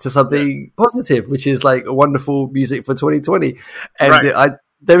sad to something positive, which is like a wonderful music for 2020, and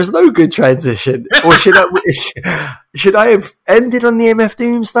there is no good transition. Or should I have ended on the MF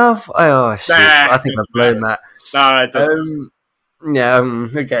Doom stuff? Oh shit! I think I've blown that. No, it doesn't.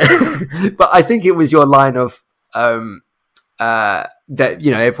 Okay. But I think it was your line of that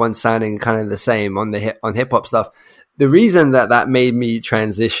everyone's sounding kind of the same on hip hop stuff. The reason that made me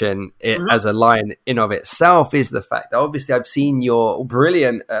transition it as a line in of itself is the fact that obviously I've seen your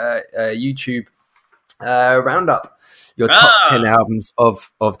brilliant YouTube roundup. Your top 10 albums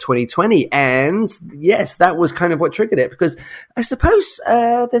of 2020. And yes, that was kind of what triggered it, because I suppose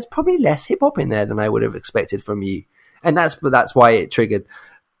there's probably less hip hop in there than I would have expected from you. And that's why it triggered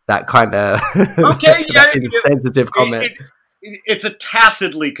that kind of insensitive comment. It's a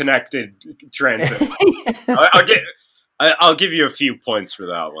tacitly connected transition. I'll give you a few points for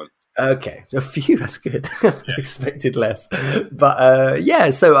that one. Okay, a few. That's good. I expected less, but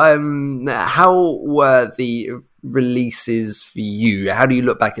So, how were the releases for you? How do you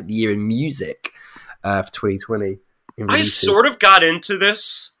look back at the year in music for 2020? I sort of got into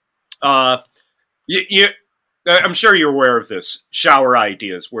this. I'm sure you're aware of this. Shower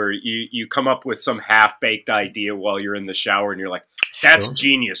ideas, where you come up with some half-baked idea while you're in the shower, and you're like, "That's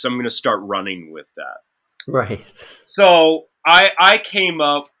genius! I'm going to start running with that." Right. So I came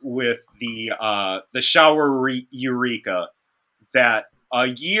up with the shower eureka that a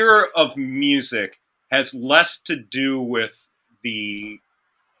year of music has less to do with the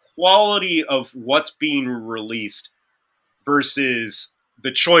quality of what's being released versus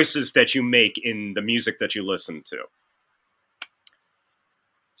the choices that you make in the music that you listen to.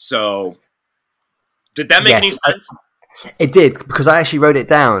 So, did that make any sense? It did, because I actually wrote it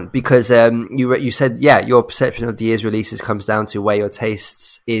down, because you said, your perception of the year's releases comes down to where your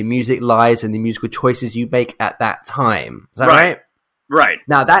tastes in music lies and the musical choices you make at that time. Is that right? Right.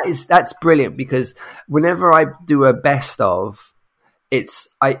 Now that's brilliant, because whenever I do a best of,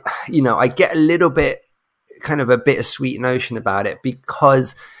 I get a little bit kind of a bittersweet notion about it,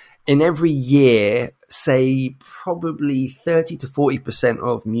 because in every year, say probably 30 to 40%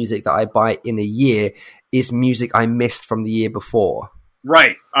 of music that I buy in a year is music I missed from the year before.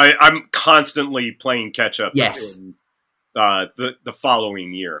 Right. I'm constantly playing catch up. Yes. In, the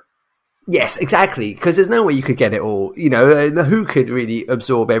following year. Yes, exactly. Because there's no way you could get it all. Who could really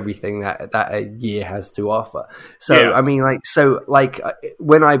absorb everything that a year has to offer? So, I mean,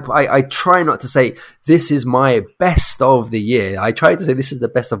 when I try not to say this is my best of the year, I try to say this is the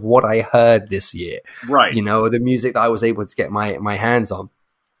best of what I heard this year. Right. The music that I was able to get my hands on.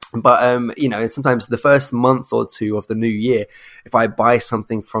 But, sometimes the first month or two of the new year, if I buy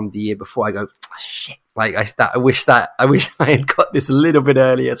something from the year before, I go, oh, shit. I wish I had got this a little bit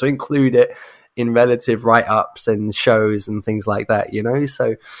earlier to include it in relative write-ups and shows and things like that,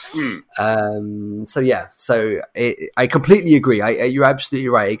 So, I completely agree. You're absolutely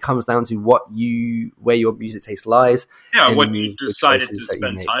right. It comes down to where your music taste lies. Yeah, what you decided to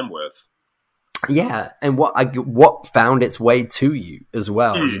spend time with. Yeah, and what found its way to you as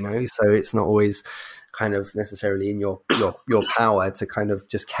well, So it's not always kind of necessarily in your power to kind of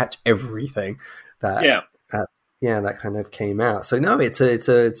just catch everything that kind of came out. So no, it's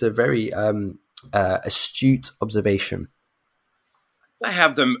a very astute observation. I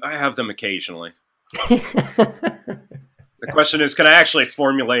have them occasionally. The question is, can I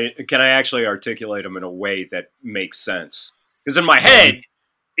actually articulate them in a way that makes sense? Because in my head,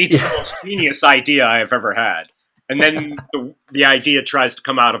 it's the most genius idea I've ever had. And then the idea tries to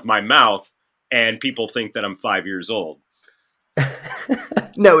come out of my mouth, and people think that I'm 5 years old.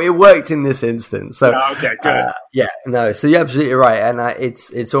 No, it worked in this instance. So, okay, good. So you're absolutely right. And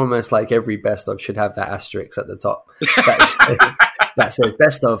it's almost like every best of should have that asterisk at the top. That says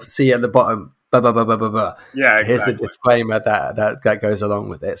best of, see at the bottom, blah, blah, blah, blah, blah, blah. Yeah, exactly. Here's the disclaimer that goes along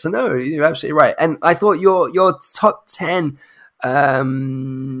with it. So no, you're absolutely right. And I thought your top 10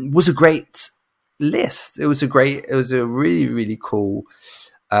 was a great list. It was a really, really cool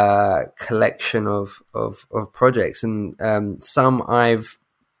collection of projects, and some I've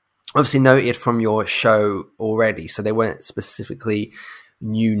obviously noted from your show already, so they weren't specifically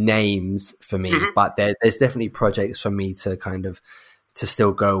new names for me, but there's definitely projects for me to kind of to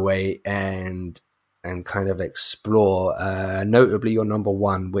still go away and kind of explore, notably your number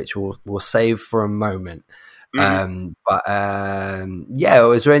one, which we'll save for a moment. Was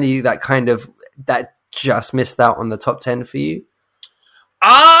there any that just missed out on the top 10 for you?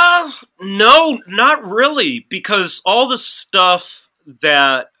 No, not really, because all the stuff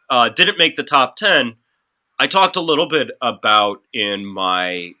that didn't make the top 10, I talked a little bit about in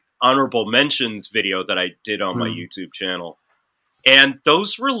my honorable mentions video that I did on my YouTube channel. And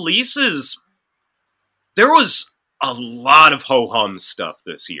those releases, there was a lot of ho-hum stuff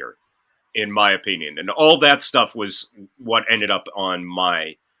this year, in my opinion. And all that stuff was what ended up on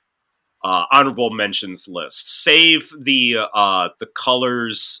my honorable mentions list. Save the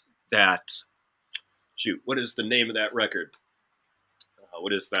colors that... Shoot, what is the name of that record?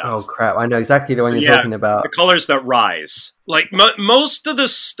 What is that? Oh, crap. I know exactly the one you're talking about. The Colors That Rise. Like, most of the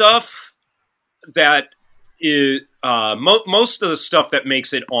stuff that is... most of the stuff that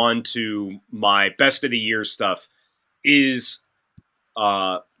makes it onto my best of the year stuff is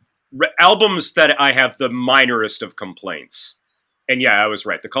albums that I have the minorest of complaints. And yeah, I was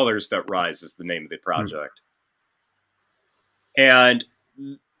right. The Colors That Rise is the name of the project. And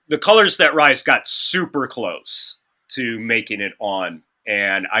the Colors That Rise got super close to making it on.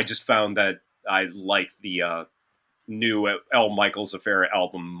 And I just found that I liked the new El Michaels Affair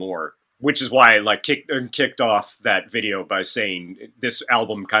album more, which is why I like kicked off that video by saying this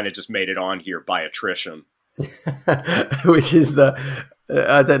album kind of just made it on here by attrition. Which is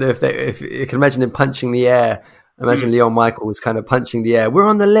I don't know if you can imagine him punching the air. Imagine Leon Michaels kind of punching the air. We're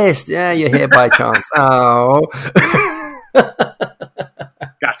on the list. Yeah, you're here by chance. Oh.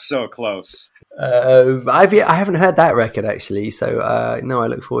 Got so close. I haven't heard that record actually, so no, I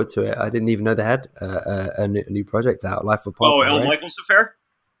look forward to it. I didn't even know they had a new project out, Life of Pop. Oh, El Michaels Affair?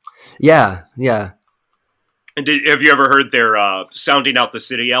 Yeah. And have you ever heard their Sounding Out the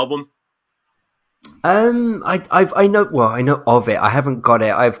City album? I know of it. I haven't got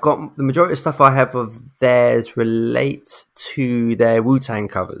it. I've got the majority of stuff I have of theirs relates to their Wu-Tang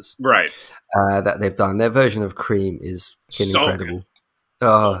covers, right? That they've done. Their version of Cream is so incredible. Good.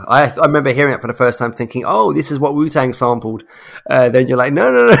 Oh, I remember hearing it for the first time, thinking, "Oh, this is what Wu-Tang sampled." Then you're like,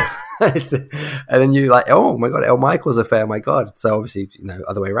 "No." And then you're like, "Oh my god, El Michaels Affair, my god." So obviously,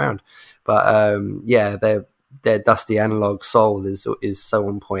 other way around. But yeah, their dusty analog soul is so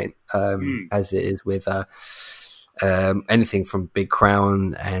on point, as it is with anything from Big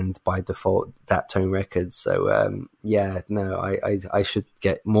Crown and by default Daptone Records. So I should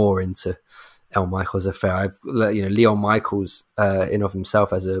get more into El Michaels Affair. Leon Michaels in of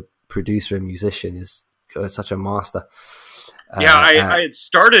himself as a producer and musician is such a master. I had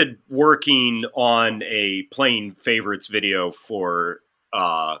started working on a Playing Favorites video for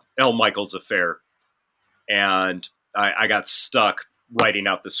El Michaels Affair, and I got stuck writing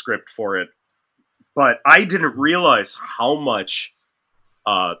out the script for it. But I didn't realize how much,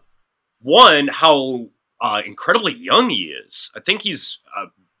 how incredibly young he is. I think he's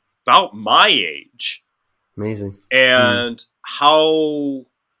about my age. Amazing. And how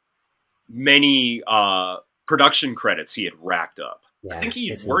many production credits he had racked up. Yeah, I think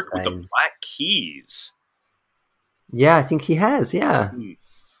he worked with the Black Keys. Yeah, I think he has, yeah.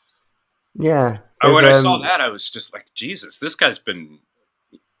 Yeah. When I saw that, I was just like, Jesus, this guy's been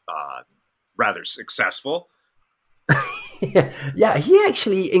rather successful. Yeah, he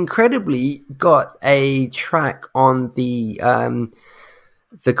actually incredibly got a track on the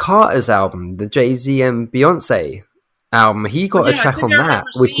Carter's album, the Jay-Z and Beyonce album. He got a track on that,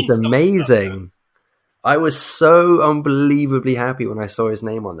 which is amazing. I was so unbelievably happy when I saw his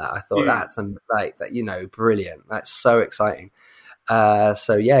name on that. I thought that's brilliant. That's so exciting.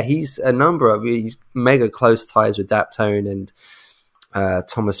 So yeah, he's he's mega close ties with Daptone and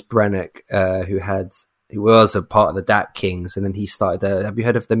Thomas Brennock, who was a part of the Dap Kings, and then he started. Have you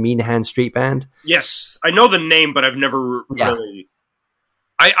heard of the Menahan Street Band? Yes, I know the name, but I've never really.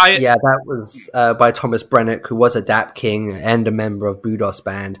 That was by Thomas Brennock, who was a Dap King and a member of Budos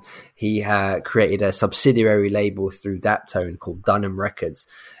Band. He created a subsidiary label through Daptone called Dunham Records,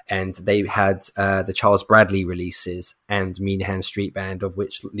 and they had the Charles Bradley releases and Menahan Street Band, of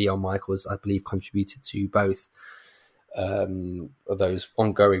which Leon Michaels, I believe, contributed to both of those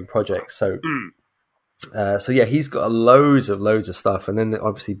ongoing projects. So he's got loads of stuff, and then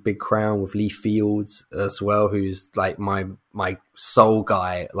obviously Big Crown with Lee Fields as well, who's like my soul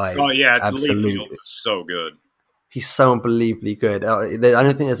guy. Like, oh yeah, absolutely. Lee Fields is so good. He's so unbelievably good. I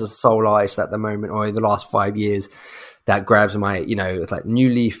don't think there's a soul artist at the moment or in the last 5 years that grabs my, it's like new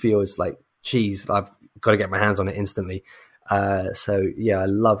Lee Fields. Like, geez, I've got to get my hands on it instantly. So yeah, I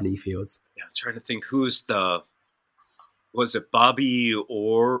love Lee Fields. Yeah, I'm trying to think who's was it Bobby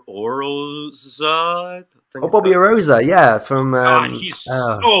Oroza? Bobby Oroza, yeah, from he's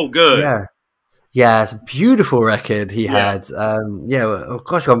so good. Yeah, it's a beautiful record he had. I'm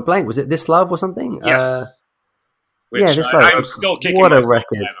blank. Was it This Love or something? Yes. This Love. I'm still kicking. What a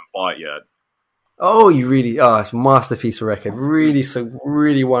record! I haven't bought yet. Oh, it's a masterpiece of record. Really, some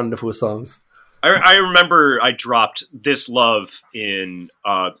really wonderful songs. I remember I dropped This Love in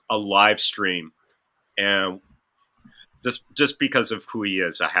a live stream, and just because of who he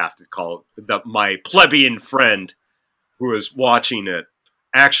is, I have to call my plebeian friend who was watching it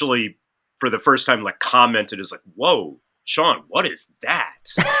actually for the first time commented, is like, "Whoa, Sean, what is that?"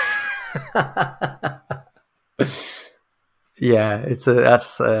 Yeah,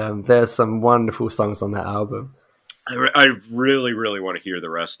 there's some wonderful songs on that album. I really, really want to hear the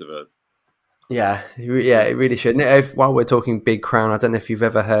rest of it. Yeah, it really should. While we're talking Big Crown, I don't know if you've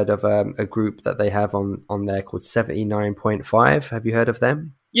ever heard of a group that they have on there called 79.5. Have you heard of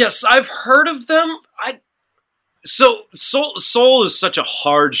them? Yes, I've heard of them. Soul is such a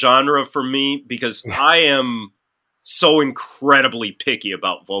hard genre for me because I am so incredibly picky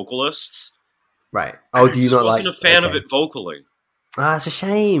about vocalists. Right. Oh, do you not like? I wasn't a fan of it vocally. It's a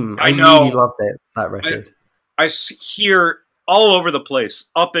shame. I know. Really loved that record. I hear all over the place,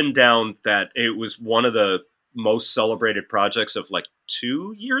 up and down, that it was one of the most celebrated projects of like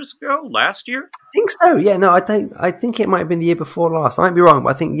 2 years ago, last year. I think so. Yeah, no, I think it might have been the year before last. I might be wrong,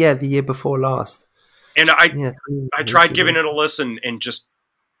 but I think the year before last. And I tried giving it a listen and just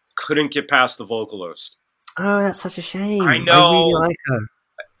couldn't get past the vocalist. Oh, that's such a shame. I know. I really like her.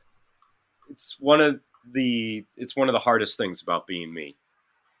 It's one of the hardest things about being me.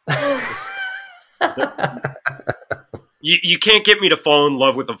 You can't get me to fall in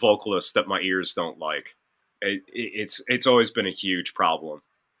love with a vocalist that my ears don't like. It's always been a huge problem.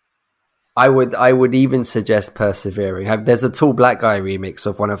 I would even suggest persevering. There's a Tall Black Guy remix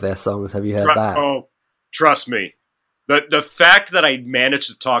of one of their songs. Have you heard that? Oh, trust me. The fact that I managed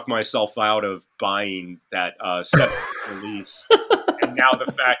to talk myself out of buying that set release, and now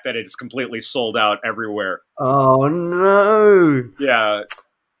the fact that it's completely sold out everywhere. Oh no! Yeah.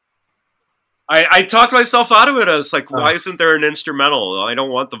 I talked myself out of it. I was like, why isn't there an instrumental? I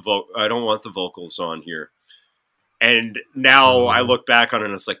don't want the vocals on here. And now I look back on it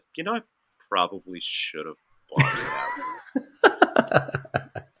and it's like, I probably should have bought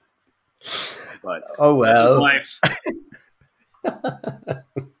it. But oh well. Life.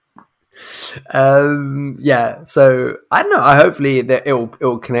 Yeah, so I don't know. Hopefully that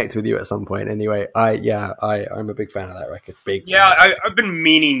it'll connect with you at some point. Anyway, I'm a big fan of that record. I've been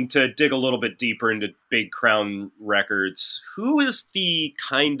meaning to dig a little bit deeper into Big Crown Records. Who is the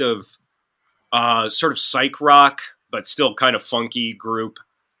kind of sort of psych rock but still kind of funky group?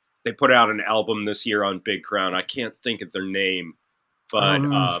 They put out an album this year on Big Crown. I can't think of their name, but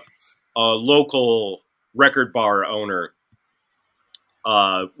a local record bar owner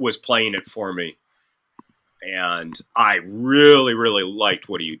was playing it for me, and I really, really liked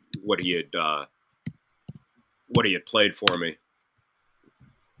what he had played for me.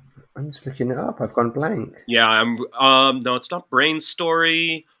 I'm just looking it up. I've gone blank. Yeah, I'm. No, it's not Brain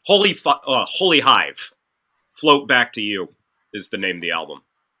Story. Holy Hive. Float Back to You is the name of the album.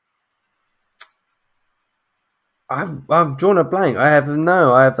 I've drawn a blank.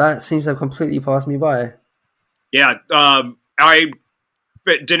 That seems to have completely passed me by. Yeah, I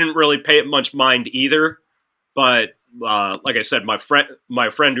didn't really pay it much mind either, but like I said, my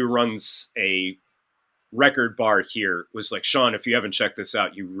friend who runs a record bar here was like, Sean, if you haven't checked this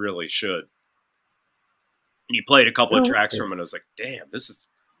out, you really should. And he played a couple of tracks from it. I was like, damn, this is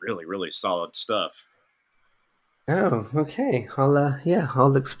really, really solid stuff. Oh, okay.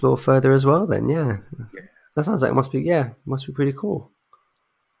 I'll explore further as well then. Yeah. That sounds like it must be pretty cool.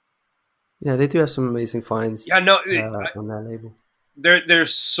 Yeah, they do have some amazing finds. Yeah, no, on their label.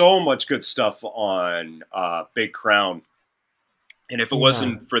 There's so much good stuff on Big Crown, and if it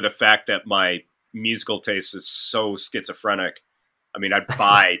wasn't for the fact that my musical taste is so schizophrenic, I mean, I'd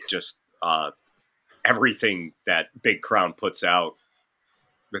buy just everything that Big Crown puts out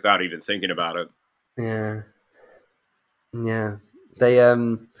without even thinking about it. Yeah. They I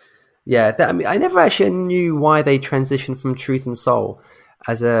mean, I never actually knew why they transitioned from Truth and Soul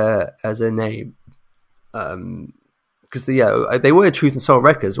as a name, because they were Truth and Soul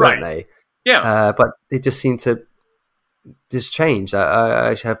Records, weren't they? Yeah, but they just seemed to just change.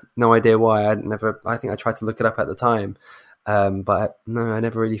 I actually have no idea why. I think I tried to look it up at the time, but no, I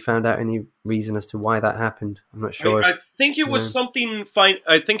never really found out any reason as to why that happened. I'm not sure. I think it was something fine.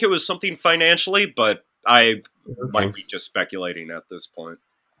 I think it was something financially, but I might be just speculating at this point.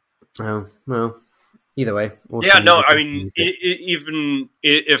 Oh, well, either way. I mean, even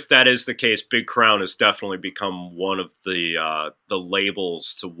if that is the case, Big Crown has definitely become one of the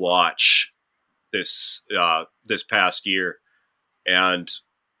labels to watch this past year. And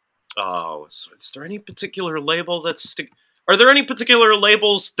so is there any particular label are there any particular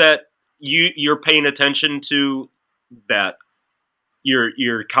labels that you're paying attention to that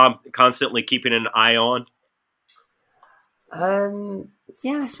you're constantly keeping an eye on?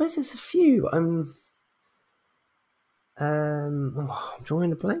 Yeah, I suppose there's a few. I'm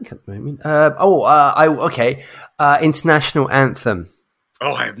drawing a blank at the moment. International Anthem.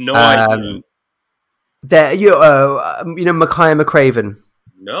 Oh, I have no idea. Makaya McCraven.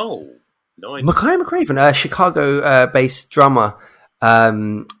 No idea. Makaya McCraven, a Chicago-based drummer.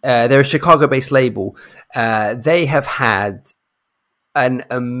 They're a Chicago-based label. They have had an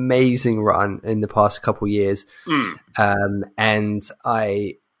amazing run in the past couple years, and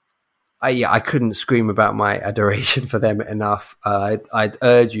I couldn't scream about my adoration for them enough. I'd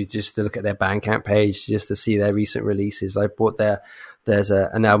urge you just to look at their Bandcamp page just to see their recent releases. I bought there's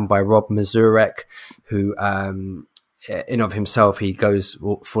an album by Rob Mazurek, who in of himself he goes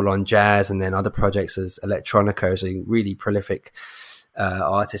full on jazz, and then other projects as electronica, as a really prolific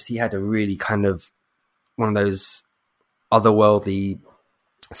artist. He had a really kind of one of those otherworldly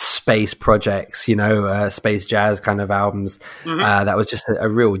space projects, space jazz kind of albums. That was just a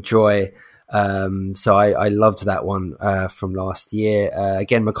real joy. So I loved that one from last year.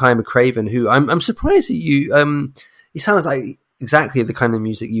 Again, Makaya McCraven, who I'm surprised that you. He sounds like exactly the kind of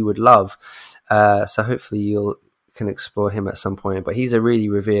music you would love. So hopefully you can explore him at some point. But he's a really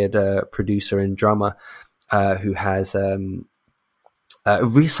revered producer and drummer who has some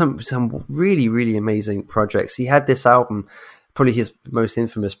really, really amazing projects. He had this album, probably his most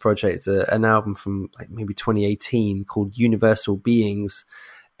infamous project, an album from like maybe 2018 called Universal Beings.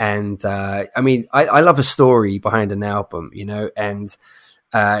 And I love a story behind an album, and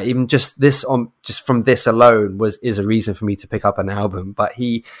even just from this alone is a reason for me to pick up an album. But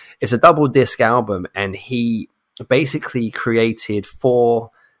it's a double disc album, and he basically created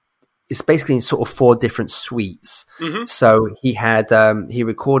it's basically in sort of 4 different suites. So he had he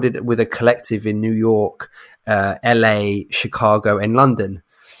recorded with a collective in New York, LA, Chicago, and London,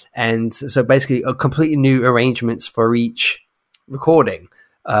 and so basically a completely new arrangements for each recording,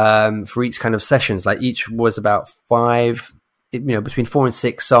 for each kind of sessions. Like each was about 5, between 4 and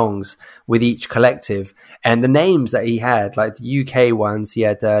 6 songs with each collective, and the names that he had, like the UK ones, he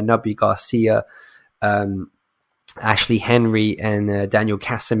had Nubby Garcia, Ashley Henry, and Daniel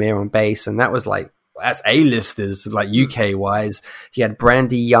Casimir on bass, and that's A-listers, like UK wise. He had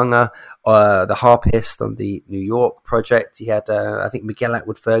Brandy Younger, the harpist on the New York project. He had I think Miguel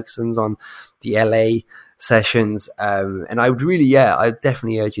Atwood Ferguson's on the LA sessions, and I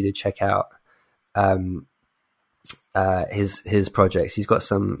definitely urge you to check out his projects. He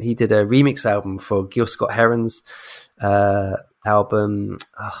did a remix album for Gil Scott-Heron's album.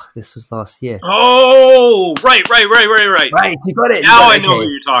 This was last year. Oh, right. Right, you got it. Now I know what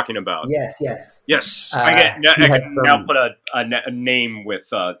you're talking about. Yes. I can now put a name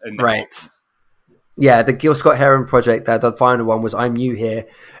with a name. Right. Yeah, the Gil Scott-Heron project, the final one was I'm New Here,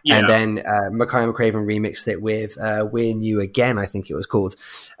 and then Makaya McCraven remixed it with We're New Again, I think it was called.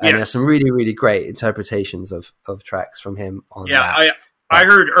 And there's some really, really great interpretations of tracks from him on that. I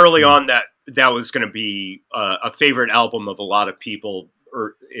heard early on that was going to be a favorite album of a lot of people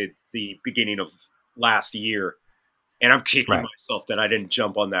at the beginning of last year, and I'm kicking myself that I didn't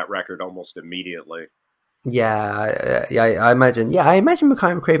jump on that record almost immediately. I imagine. Yeah, I imagine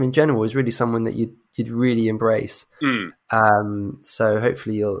Makaya McCraven in general is really someone that you'd really embrace. So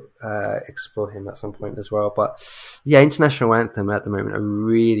hopefully you'll explore him at some point as well. But yeah, International Anthem at the moment are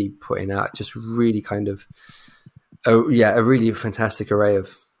really putting out just really kind of a really fantastic array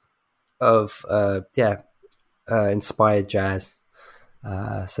of inspired jazz.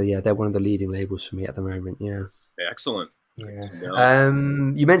 So yeah, they're one of the leading labels for me at the moment. Yeah, excellent. Yeah.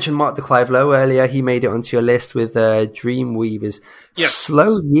 You mentioned Mark de Clive Lowe earlier. He made it onto your list with Dreamweavers.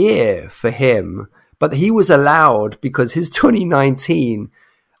 Slow year for him, but he was allowed because his 2019,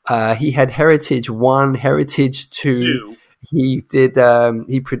 he had Heritage 1, Heritage 2. He did.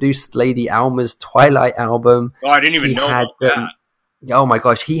 He produced Lady Alma's Twilight album. Oh, I didn't even know about that. Oh my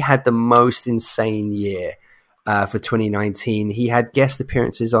gosh, he had the most insane year for 2019. He had guest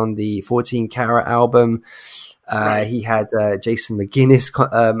appearances on the 14 Carat album. He had Jason McGuinness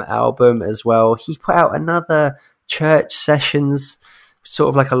album as well. He put out another Church Sessions, sort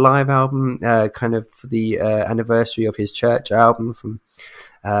of like a live album, kind of for the anniversary of his Church album from,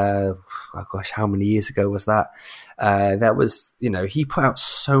 how many years ago was that? That was, he put out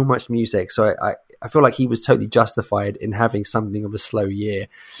so much music. So I feel like he was totally justified in having something of a slow year.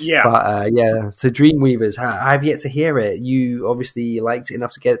 Yeah. But so Dreamweavers, I've yet to hear it. You obviously liked it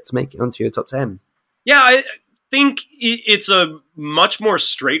enough to make it onto your top 10. Yeah, I think it's a much more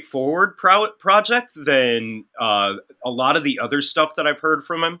straightforward project than a lot of the other stuff that I've heard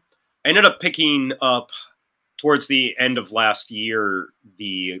from him. I ended up picking up towards the end of last year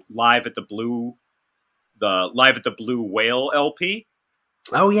the Live at the Blue Whale LP.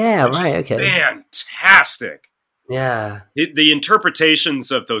 Oh yeah, right, okay. Fantastic. Yeah. The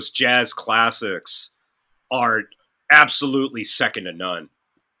interpretations of those jazz classics are absolutely second to none.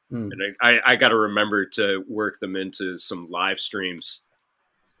 And I got to remember to work them into some live streams.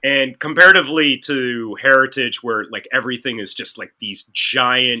 And comparatively to Heritage, where like everything is just like these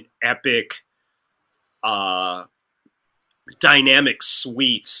giant, epic, dynamic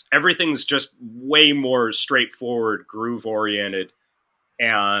suites, everything's just way more straightforward, groove oriented,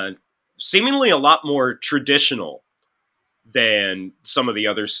 and seemingly a lot more traditional than some of the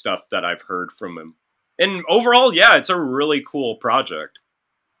other stuff that I've heard from him. And overall, yeah, it's a really cool project.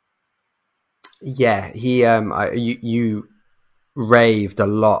 Yeah, he you raved a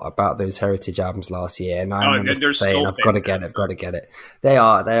lot about those Heritage albums last year, and I remember saying, I've got to get it.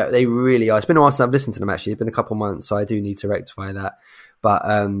 They really are. It's been a while since I've listened to them, actually. It's been a couple months, so I do need to rectify that but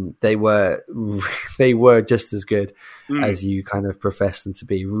they were just as good as you kind of professed them to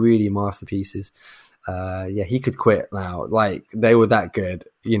be. Really masterpieces. He could quit now. Like, they were that good,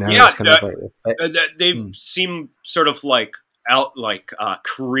 you know. Yeah, it's kind of like, they seem sort of like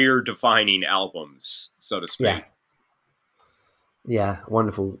career-defining albums, so to speak. Yeah,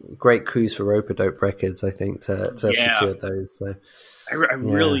 wonderful. Great coups for Rope-A-Dope Records, I think, to have secured those. So I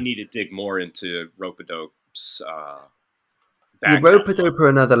really need to dig more into Rope-A-Dope's Rope-A-Dope are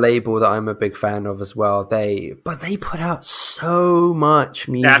another label that I'm a big fan of as well. But they put out so much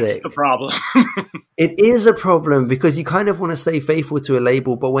music. That's the problem. It is a problem because you kind of want to stay faithful to a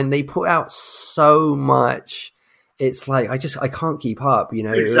label, but when they put out so much, it's like I can't keep up. You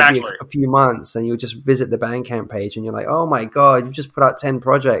know, exactly. It'll be a few months, and you'll just visit the Bandcamp page, and you're like, "Oh my god, you've just put out 10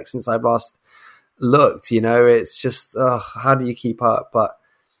 projects since I've last looked." You know, it's just how do you keep up? But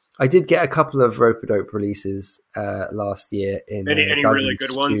I did get a couple of Rope-A-Dope releases last year. Any really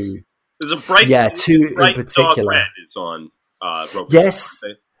good ones? There's a Bright, two Bright in particular. Dog Red is on Rope-A-Dope. Yes,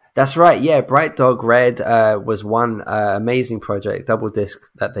 that's right. Yeah, Bright Dog Red was one amazing project, double disc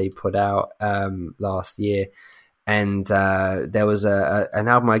that they put out last year. And there was an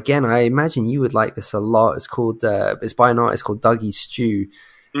album, again, I imagine you would like this a lot. It's called it's by an artist called Dougie Stew.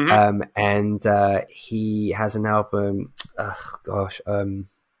 And he has an album,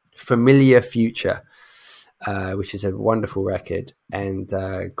 Familiar Future, which is a wonderful record. And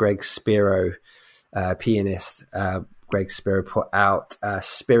Greg Spiro, pianist, Greg Spiro put out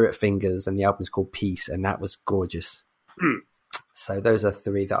Spirit Fingers, and the album is called Peace, and that was gorgeous. So those are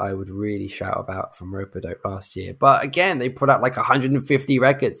 3 that I would really shout about from Rope-A-Dope last year. But again, they put out like 150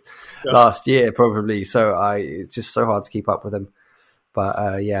 records last year, probably. So it's just so hard to keep up with them.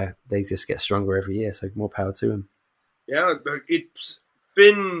 But they just get stronger every year. So more power to them. Yeah, it's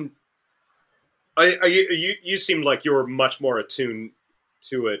been. You seemed like you were much more attuned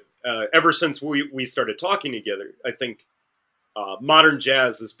to it ever since we started talking together. I think modern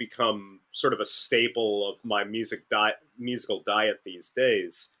jazz has become sort of a staple of my musical diet these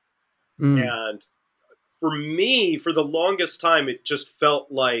days. And for me, for the longest time, it just felt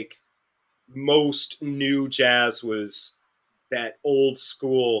like most new jazz was that old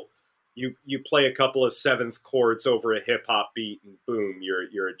school. You play a couple of 7th chords over a hip hop beat, and boom,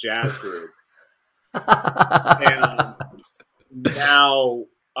 you're a jazz group. And now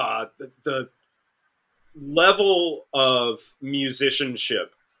the level of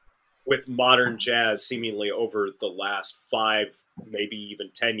musicianship with modern jazz, seemingly over the last 5, maybe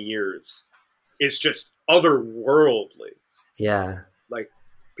even 10 years, is just otherworldly. Yeah. Like,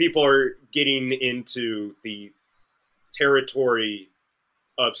 people are getting into the territory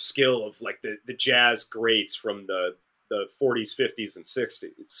of skill of like the jazz greats from the 40s, 50s, and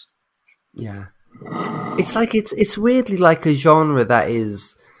 60s. Yeah. It's like it's weirdly like a genre that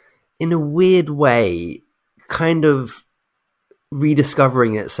is, in a weird way, kind of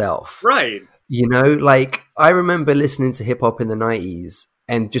rediscovering itself. Right. You know, like, I remember listening to hip hop in the 90s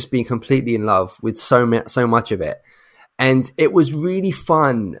and just being completely in love with so much of it. And it was really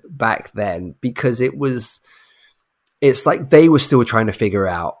fun back then because it's like they were still trying to figure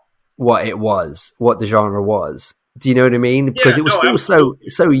out what the genre was. Do you know what I mean? Because it was still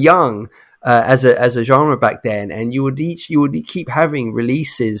so young as a genre back then, and you would keep having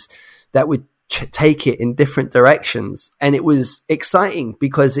releases that would take it in different directions, and it was exciting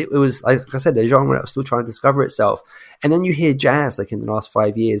because it was, like I said, a genre that was still trying to discover itself. And then you hear jazz like in the last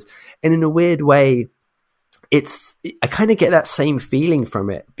 5 years, and in a weird way, I kind of get that same feeling from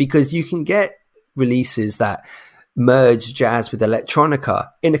it, because you can get releases that merge jazz with electronica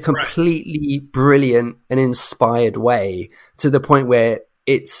in a completely brilliant and inspired way, to the point where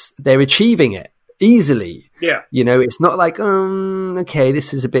they're achieving it easily. Yeah. You know, it's not like, okay,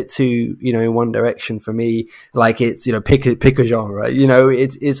 this is a bit too, in one direction for me. Like, it's, pick a genre,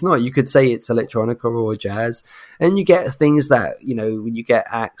 it's not. You could say it's electronica or jazz, and you get things that, when you get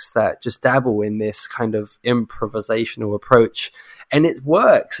acts that just dabble in this kind of improvisational approach, and it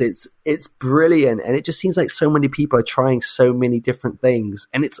works. It's brilliant. And it just seems like so many people are trying so many different things,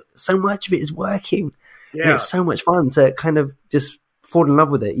 and it's so much of it is working. Yeah. And it's so much fun to kind of just fall in love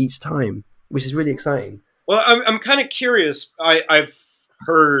with it each time, which is really exciting. Well, I'm kind of curious. I've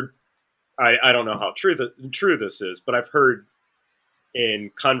heard, I don't know how true this is, but I've heard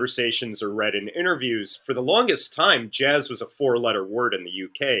in conversations or read in interviews, for the longest time, jazz was a 4-letter word in the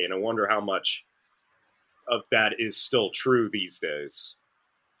UK, and I wonder how much of that is still true these days.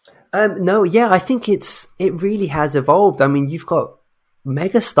 No, yeah, I think it really has evolved. I mean, you've got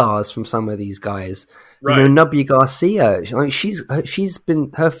megastars from some of these guys. Right. Nubya Garcia, she's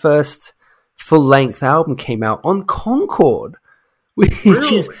been, her first full-length album came out on Concord,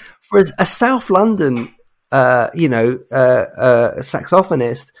 which is for a South London,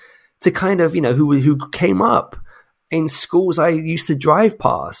 saxophonist to kind of, who came up in schools I used to drive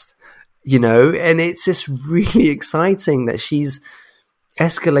past, and it's just really exciting that she's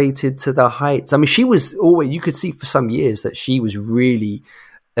escalated to the heights. I mean, she was always, you could see for some years that she was really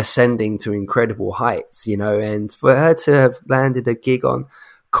ascending to incredible heights, and for her to have landed a gig on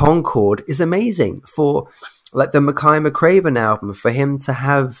Concord is amazing. For like the Makaya McCraven album, for him to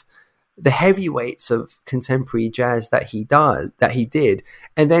have the heavyweights of contemporary jazz that he did,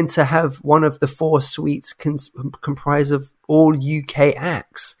 and then to have one of the 4 suites comprised of all UK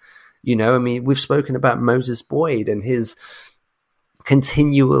acts. I mean, we've spoken about Moses Boyd and his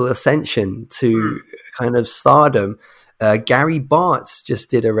continual ascension to kind of stardom. Gary Bartz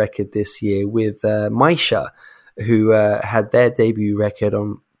just did a record this year with Maisha, who had their debut record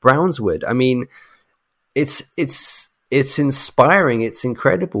on Brownswood. I mean, it's inspiring. It's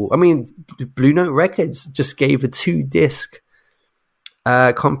incredible. I mean, Blue Note Records just gave a 2-disc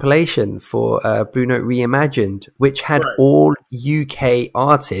compilation for Blue Note Reimagined, which had all UK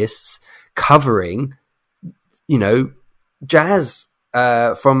artists covering, jazz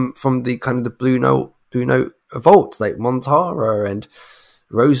from the kind of the Blue Note vault, like Montara and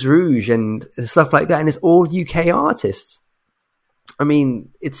Rose Rouge and stuff like that, and it's all UK artists. I mean,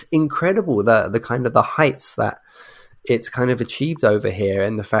 it's incredible the kind of the heights that it's kind of achieved over here,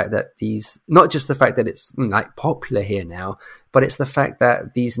 and the fact that not just the fact that it's like popular here now, but it's the fact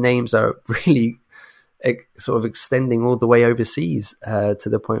that these names are really sort of extending all the way overseas to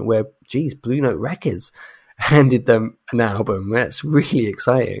the point where, geez, Blue Note Records handed them an album. That's really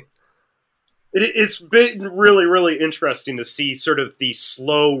exciting. It's been really, really interesting to see sort of the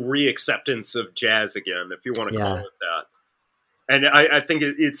slow reacceptance of jazz again, if you want to call it that. And I think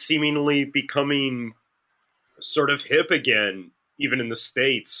it's seemingly becoming sort of hip again, even in the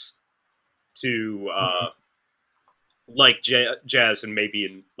States, to like jazz, and maybe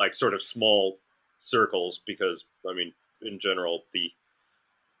in like sort of small circles, because, I mean, in general, the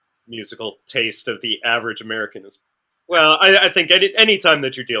musical taste of the average American is, well, I think any time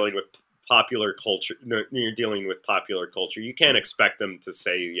that you're dealing with popular culture, you can't expect them to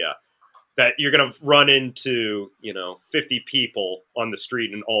say, that you're going to run into, 50 people on the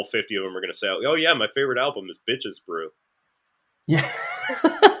street and all 50 of them are going to say, oh yeah, my favorite album is Bitches Brew. Yeah.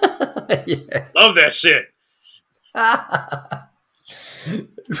 Love that shit.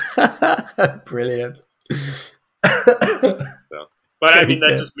 Brilliant. But I mean,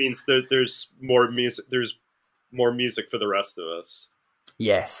 that just means there's more music. There's more music for the rest of us.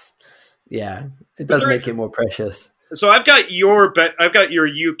 Yes. Yeah. It does make it more precious. So I've got your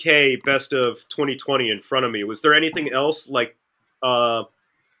UK best of 2020 in front of me. Was there anything else like, how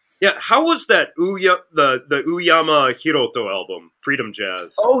was that the Uyama Hiroto album, Freedom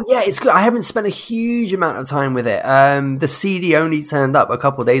Jazz? Oh yeah, it's good. I haven't spent a huge amount of time with it. The CD only turned up a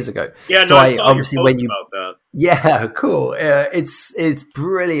couple of days ago. Yeah, so I saw obviously your post about that. Yeah, cool. It's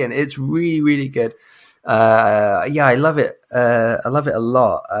brilliant. It's really, really good. I love it. I love it a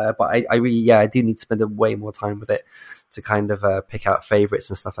lot. But I really, I do need to spend way more time with it to kind of pick out favorites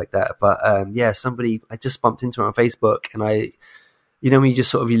and stuff like that. But somebody, I just bumped into it on Facebook, and when you just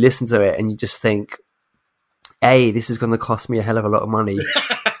sort of, you listen to it and you just think, A, this is going to cost me a hell of a lot of money.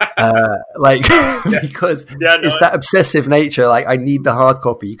 Because it's that obsessive nature. Like, I need the hard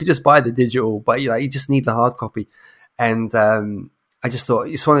copy. You could just buy the digital, but you just need the hard copy. And I just thought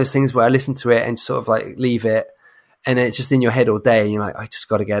it's one of those things where I listen to it and sort of like leave it, and it's just in your head all day, and you're like, I just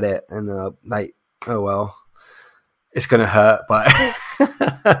got to get it, and oh well, it's gonna hurt, but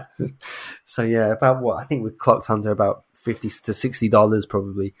so about what I think we clocked under about $50 to $60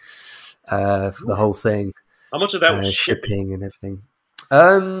 probably for the whole thing. How much of that was shipping and everything?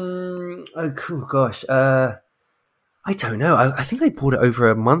 I don't know. I think I bought it over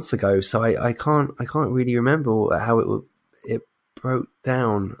a month ago, so I can't really remember how it broke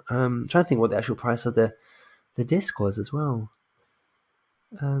down. I'm trying to think what the actual price of the disc was as well.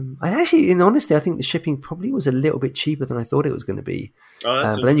 I actually, in honesty, I think the shipping probably was a little bit cheaper than I thought it was going to be.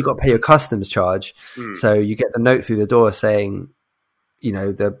 But then you've got to pay your customs charge. So you get the note through the door saying,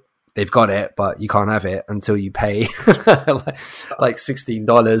 they've got it, but you can't have it until you pay like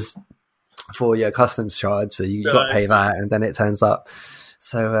 $16 for your customs charge. So you've got to pay that, and then it turns up.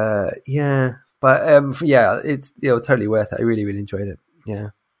 So, But it's totally worth it. I really, really enjoyed it.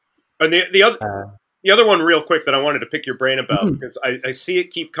 Yeah. And the other one, real quick, that I wanted to pick your brain about, because I see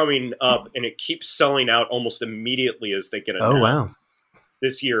it keep coming up, and it keeps selling out almost immediately as they get announced. Oh wow!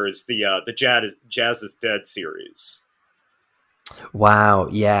 This year is the Jazz is Dead series. Wow!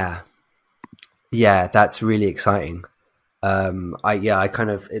 Yeah, that's really exciting. I kind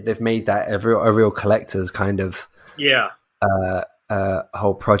of, they've made that a real collector's kind of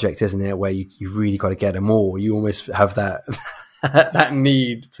whole project, isn't it? Where you've really got to get them all. You almost have that that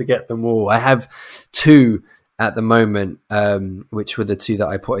need to get them all. I have 2 at the moment, which were the 2 that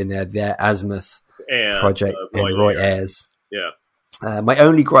I put in there. Their Azimuth project and Roy Ayers. Yeah. My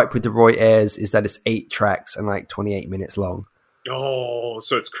only gripe with the Roy Ayers is that it's 8 tracks and like 28 minutes long. Oh,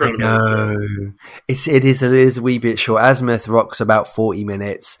 so it's criminal. I know. It is a wee bit short. Azimuth rocks about 40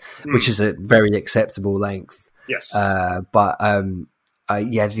 minutes, which is a very acceptable length. Yes. But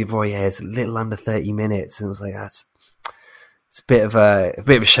the Roy Ayers a little under 30 minutes, and I was like, it's a bit of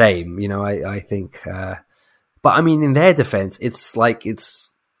a shame, you know. I think, but I mean, in their defense,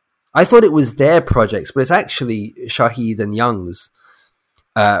 I thought it was their projects, but it's actually Shaheed and Young's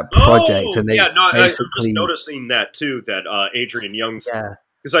project, and they I was noticing that too. That Adrian Young's,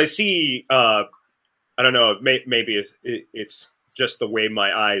 because I see, I don't know, maybe it's just the way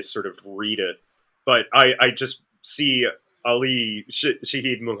my eyes sort of read it, but I just see Ali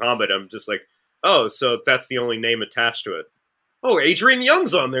Shaheed Muhammad. I'm just like, oh, so that's the only name attached to it. Oh, Adrian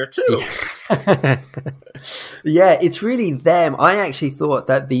Young's on there too. Yeah, it's really them. I actually thought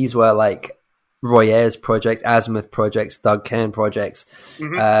that these were like Roy Ayers projects, Azimuth projects, Doug Cairn projects,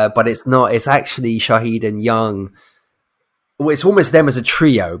 but it's not. It's actually Shaheed and Young. Well, it's almost them as a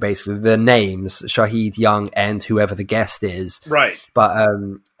trio, basically. The names Shaheed, Young, and whoever the guest is. Right. But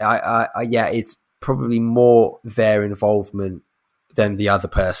it's probably more their involvement than the other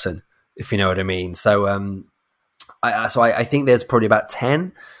person, if you know what I mean. So, I think there's probably about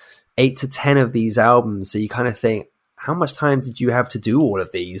 8 to 10 of these albums. So you kind of think, how much time did you have to do all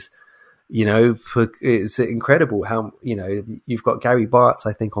of these? You know, it's incredible how, you know, you've got Gary Bartz,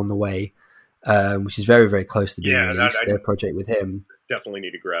 I think, on the way, which is very, very close to being released, their project with him. Definitely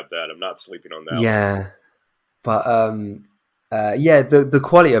need to grab that. I'm not sleeping on that. Yeah. But, the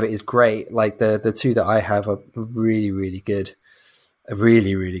quality of it is great. Like the 2 that I have are really, really good.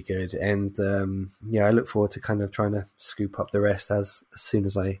 Really, really good. And, I look forward to kind of trying to scoop up the rest as soon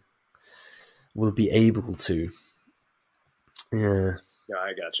as I will be able to. Yeah. Yeah,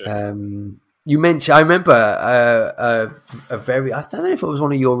 I gotcha. You mentioned, I remember I don't know if it was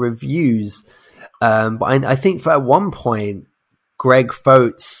one of your reviews, but I think at one point, Greg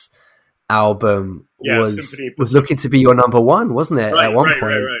Fote's album was looking to be your number 1, wasn't it? At one point.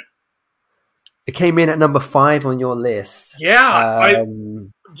 Right. It came in at number 5 on your list. Yeah,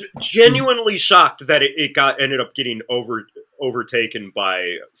 I'm genuinely shocked that it ended up getting overtaken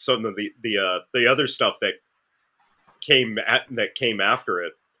by some of the other stuff that came after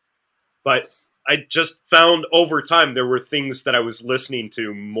it. But I just found over time there were things that I was listening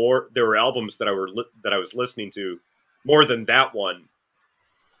to more. There were albums that I was listening to more than that one,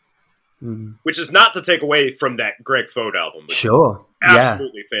 which is not to take away from that Greg Fote album. Sure,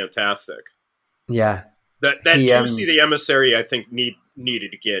 absolutely fantastic. Yeah, that Juicy the Emissary, I think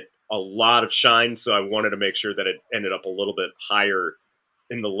needed to get a lot of shine, so I wanted to make sure that it ended up a little bit higher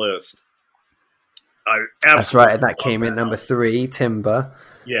in the list. That's right, and that came in number 3, Timber.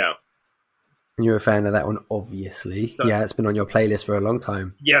 Yeah. And you're a fan of that one, obviously. It's been on your playlist for a long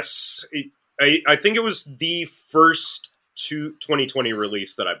time. Yes. I think it was the first 2020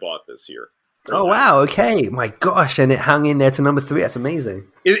 release that I bought this year. Oh, wow, okay. My gosh, and it hung in there to number 3. That's amazing.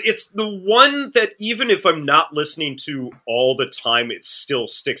 It's the one that even if I'm not listening to all the time, it still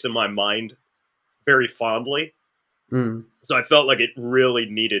sticks in my mind very fondly. So I felt like it really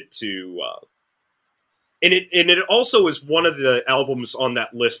needed to... And it also is one of the albums on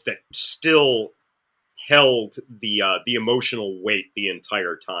that list that still held the emotional weight the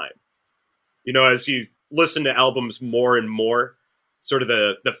entire time. You know, as you listen to albums more and more, sort of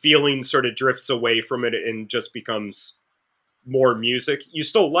the feeling sort of drifts away from it and just becomes more music. You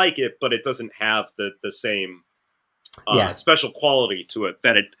still like it, but it doesn't have the same special quality to it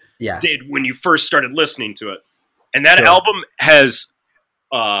that it did when you first started listening to it. And that album has...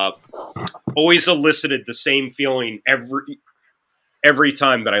 always elicited the same feeling every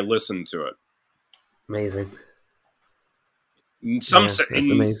time that I listen to it. Amazing. In some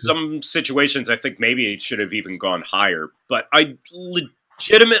situations, I think maybe it should have even gone higher, but I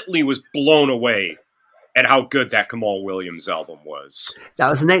legitimately was blown away at how good that Kamal Williams album was. That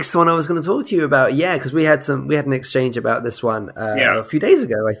was the next one I was going to talk to you about. Yeah, because we had an exchange about this one a few days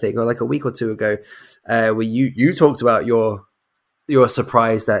ago, I think, or like a week or two ago, where you talked about your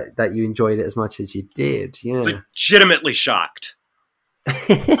surprised that you enjoyed it as much as you did. Yeah, legitimately shocked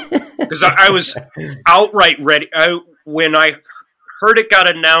because I was outright ready. When I heard it got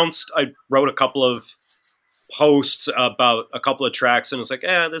announced, I wrote a couple of posts about a couple of tracks and was like,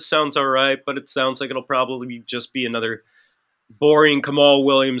 this sounds all right, but it sounds like it'll probably just be another boring Kamal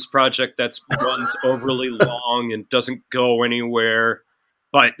Williams project that's runs overly long and doesn't go anywhere,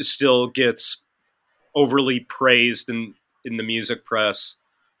 but still gets overly praised in the music press.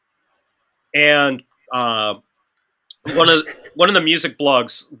 And one of the music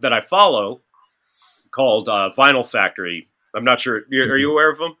blogs that I follow, called Vinyl Factory. I'm not sure. Are you aware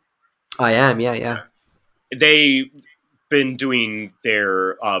of them? I am. Yeah. They've been doing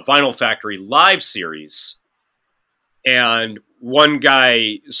their Vinyl Factory live series, and one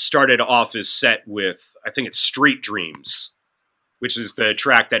guy started off his set with, I think it's Street Dreams, which is the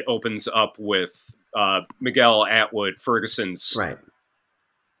track that opens up with Miguel Atwood Ferguson's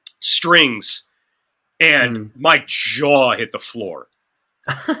Strings, and my jaw hit the floor.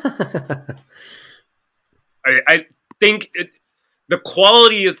 I think the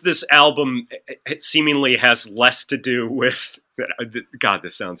quality of this album seemingly has less to do with... God,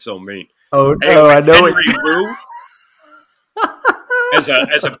 this sounds so mean. Oh, no, I know Henry Wu as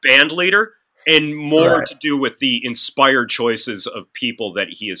a band leader, and more to do with the inspired choices of people that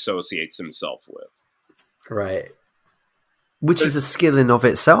he associates himself with. Right. Which is a skill in of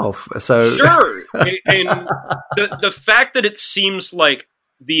itself. So sure. And the fact that it seems like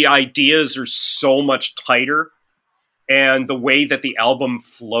the ideas are so much tighter, and the way that the album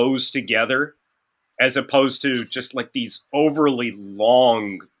flows together, as opposed to just like these overly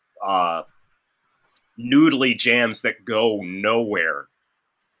long, noodly jams that go nowhere.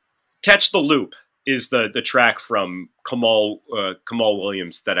 Catch the Loop is the track from Kamal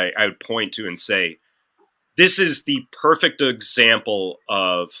Williams that I would point to and say, this is the perfect example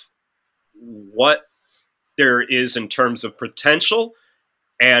of what there is in terms of potential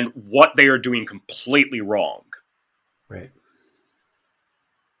and what they are doing completely wrong. Right.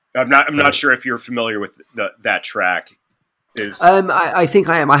 I'm not sure if you're familiar with that track. I think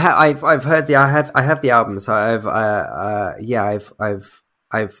I am. I've heard I have the album, so I've heard.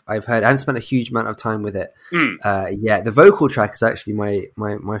 I haven't spent a huge amount of time with it. The vocal track is actually my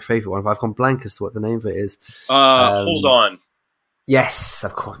favorite one, but I've gone blank as to what the name of it is. Hold On. Yes,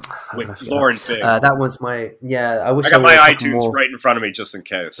 of course. With Lauren Fig. That one's my... Yeah, I wish I got my iTunes right in front of me just in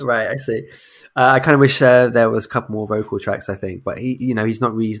case. Right, I see. I kind of wish there was a couple more vocal tracks, I think. But he's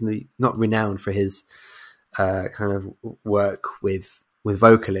not renowned for his kind of work with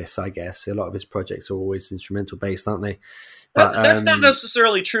vocalists, I guess. A lot of his projects are always instrumental based, aren't they? But, that's not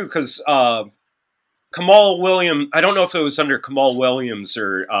necessarily true, because Kamal Williams... I don't know if it was under Kamal Williams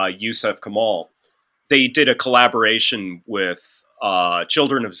or Yusuf Kamal. They did a collaboration with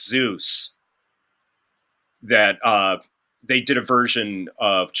Children of Zeus, that they did a version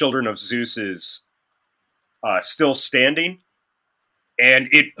of Children of Zeus's Still Standing, and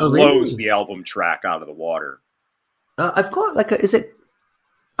it blows the album track out of the water. I've got is it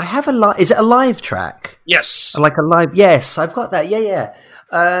a live track? Yes. Like a live, yes, I've got that. Yeah.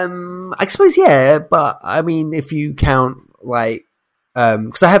 I suppose, but I mean, if you count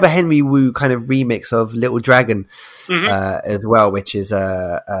because I have a Henry Wu kind of remix of Little Dragon as well, which is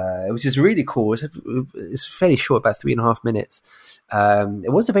really cool. It's fairly short, about 3.5 minutes.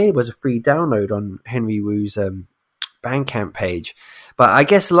 It was available as a free download on Henry Wu's Bandcamp page, but I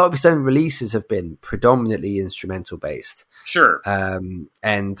guess a lot of his own releases have been predominantly instrumental based. Sure. So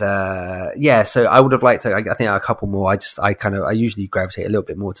I would have liked to. I think a couple more. I usually gravitate a little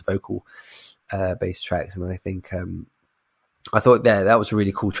bit more to vocal based tracks, and I think. I thought that was a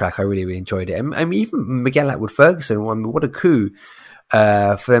really cool track. I really, really enjoyed it. I mean, even Miguel Atwood Ferguson, what a coup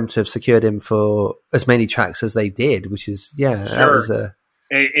for them to have secured him for as many tracks as they did, which is, that was they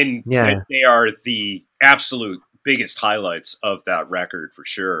are the absolute biggest highlights of that record, for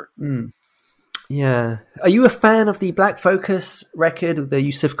sure. Yeah. Are you a fan of the Black Focus record, the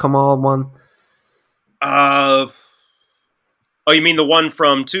Yusuf Kamal one? You mean the one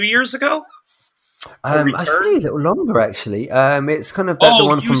from 2 years ago? Actually, a little longer. Actually, it's kind of the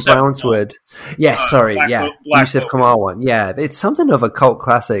one from Brownswood. Yeah, sorry, Black Yusuf Kamal one. Yeah, it's something of a cult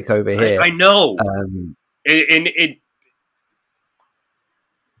classic over here. I know. In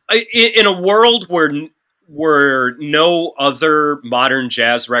a world where no other modern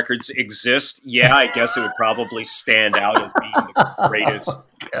jazz records exist, I guess it would probably stand out as being the greatest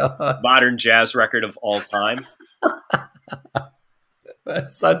modern jazz record of all time.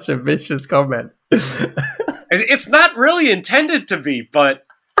 That's such a vicious comment. It's not really intended to be, but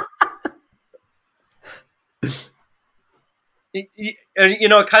it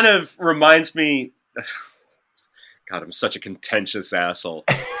kind of reminds me. God, I'm such a contentious asshole.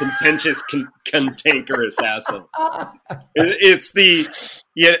 Contentious, cantankerous asshole. It's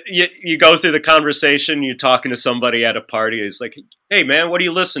you go through the conversation, you're talking to somebody at a party, it's like, hey man, what do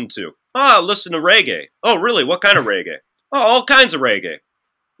you listen to? I listen to reggae. Oh really? What kind of reggae? Oh, all kinds of reggae.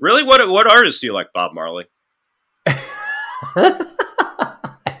 Really? What artists do you like, Bob Marley?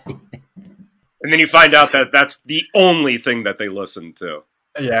 And then you find out that that's the only thing that they listen to.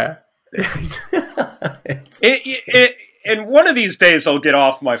 Yeah. And one of these days I'll get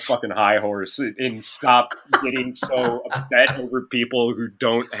off my fucking high horse and stop getting so upset over people who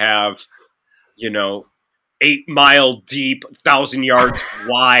don't have, 8 mile deep, 1,000 yards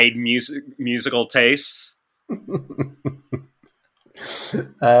wide musical tastes.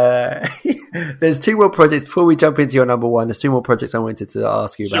 There's 2 more projects before we jump into your number one. There's 2 more projects I wanted to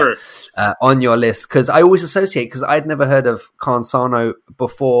ask you about on your list, because I always associate, because I'd never heard of Khan Sano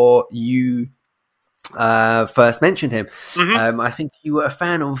before you first mentioned him. Mm-hmm. I think you were a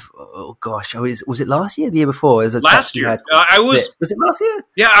fan of, was it last year, the year before? Last year. Was it last year?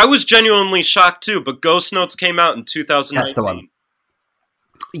 Yeah, I was genuinely shocked too, but Ghost Notes came out in 2019. That's the one.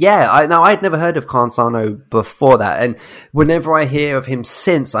 Yeah, I'd never heard of Khan Sano before that, and whenever I hear of him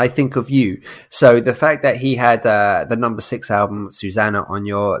since, I think of you. So the fact that he had the number 6 album, Susanna, on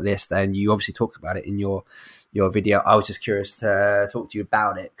your list, and you obviously talked about it in your video, I was just curious to talk to you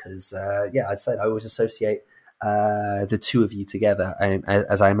about it, because I said I always associate the 2 of you together,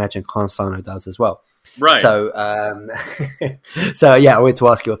 as I imagine Khan Sano does as well. Right. So, I wanted to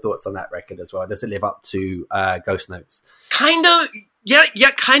ask your thoughts on that record as well. Does it live up to Ghost Notes? Kind of. Yeah,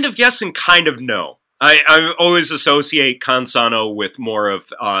 kind of yes and kind of no. I always associate Khan Sano with more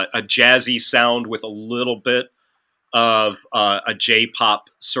of a jazzy sound with a little bit of a J-pop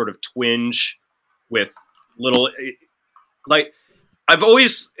sort of twinge with little... Like, I've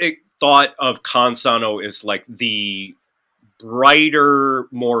always thought of Khan Sano as like the brighter,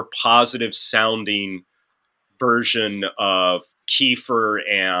 more positive sounding version of Kiefer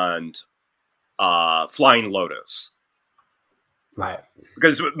and Flying Lotus. Right.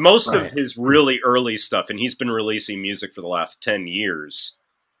 Because most of his really early stuff, and he's been releasing music for the last 10 years,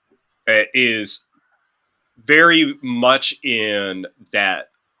 is very much in that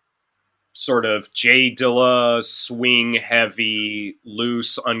sort of Jay Dilla, swing heavy,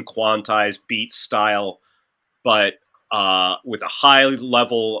 loose, unquantized beat style, but with a high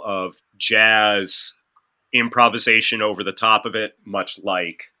level of jazz improvisation over the top of it, much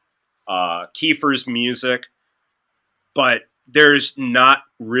like Kiefer's music. But there's not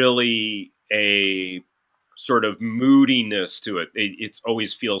really a sort of moodiness to it. It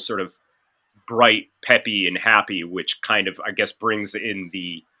always feels sort of bright, peppy, and happy, which kind of, I guess, brings in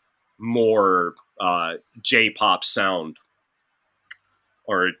the more J-pop sound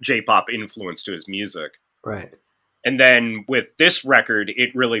or J-pop influence to his music. Right. And then with this record,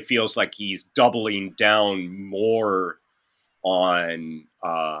 it really feels like he's doubling down more on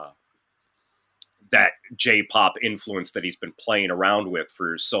that J-pop influence that he's been playing around with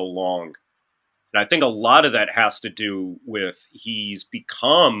for so long. And I think a lot of that has to do with he's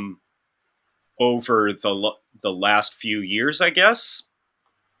become, over the last few years, I guess,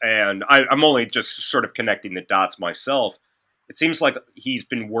 and I'm only just sort of connecting the dots myself, it seems like he's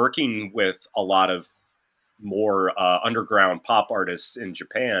been working with a lot of more underground pop artists in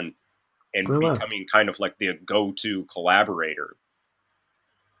Japan and becoming kind of like the go-to collaborator.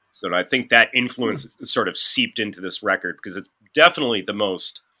 So I think that influence sort of seeped into this record, because it's definitely the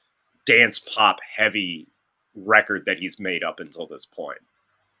most dance pop heavy record that he's made up until this point.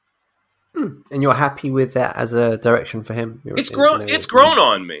 And you're happy with that as a direction for him? It's grown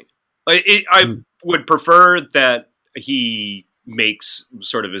on me. I would prefer that he makes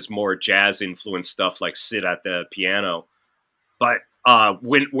sort of his more jazz influenced stuff, like sit at the piano. But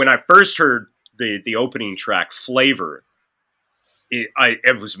when I first heard the opening track, Flavor, I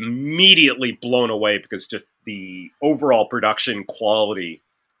was immediately blown away, because just the overall production quality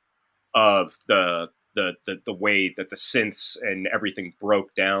of the way that the synths and everything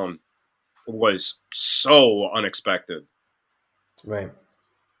broke down was so unexpected. Right.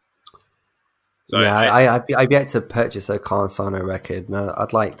 So yeah, I've yet to purchase a Khan Sano record. No,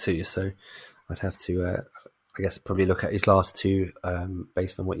 I'd like to, so I'd have to, I guess, probably look at his last 2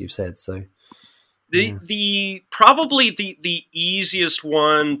 based on what you've said. So. The probably the easiest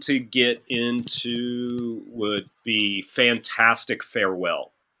one to get into would be Fantastic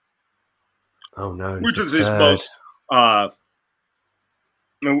Farewell. Oh no! Which is his most,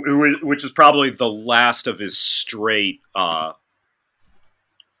 which is probably the last of his straight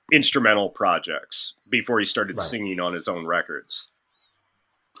instrumental projects before he started singing on his own records.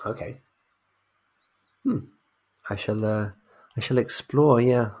 Okay. I shall explore.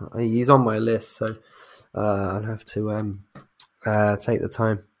 Yeah, he's on my list, so I'll have to take the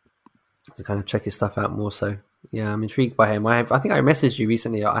time to kind of check his stuff out more. So Yeah, I'm intrigued by him. I think I messaged you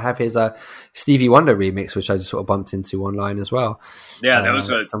recently. I have his Stevie Wonder remix, which I just sort of bumped into online as well. Yeah, that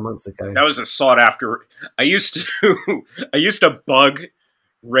was some months ago. That was a sought after. I used to bug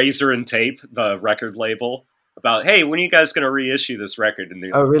Razor and Tape, the record label, about, hey, when are you guys going to reissue this record? And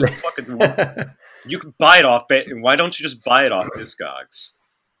oh, really? Fucking, you can buy it off it, and why don't you just buy it off Discogs?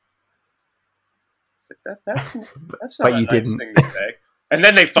 It's like that's not but a you nice didn't. thing to say. And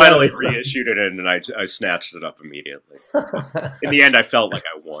then they finally reissued it, and I snatched it up immediately. In the end, I felt like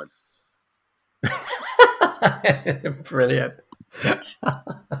I won. Brilliant.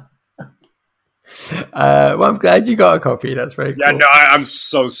 Well, I'm glad you got a copy. That's very cool. Yeah, no, I'm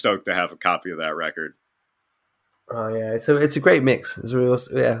so stoked to have a copy of that record. Oh yeah, so it's a great mix. It's a real,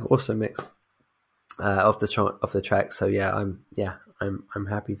 awesome mix of the track. So yeah, I'm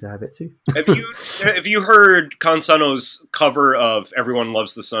happy to have it too. Have you heard Consano's cover of "Everyone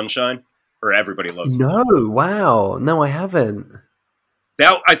Loves the Sunshine" or "Everybody Loves"? No, wow, no, I haven't.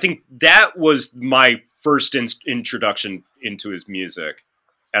 I think that was my first introduction into his music,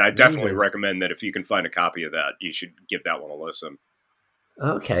 and I definitely recommend that if you can find a copy of that, you should give that one a listen.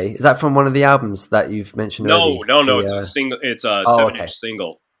 Okay, is that from one of the albums that you've mentioned? No, it's a single. It's a 7-inch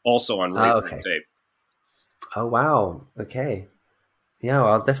single, also on Razor and Tape. Oh wow, okay. Yeah,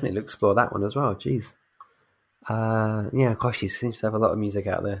 well, I'll definitely explore that one as well. Jeez. Yeah, gosh, he seems to have a lot of music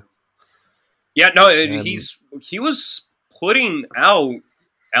out there. Yeah, no, he was putting out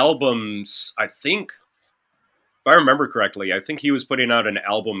albums, I think, if I remember correctly, I think he was putting out an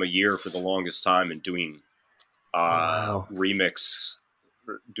album a year for the longest time and doing remix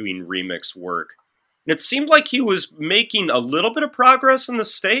work. And it seemed like he was making a little bit of progress in the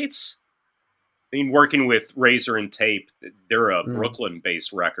States. I mean, working with Razor and Tape, they're a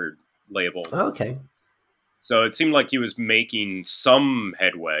Brooklyn-based record label. Oh, okay. So it seemed like he was making some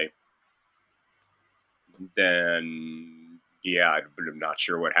headway. Then, yeah, I'm not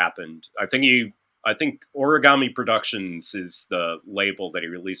sure what happened. I think Origami Productions is the label that he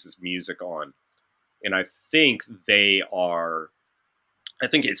releases music on. And I think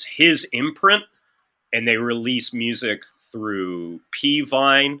it's his imprint, and they release music through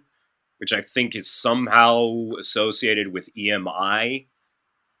P-Vine, which I think is somehow associated with EMI.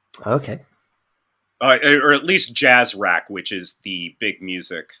 Okay. Or at least Jazz Rack, which is the big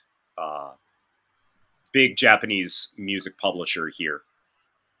Japanese music publisher here.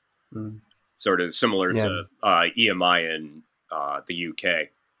 Sort of similar to EMI in the UK.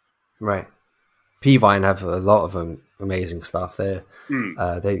 Right. P-Vine have a lot of amazing stuff there.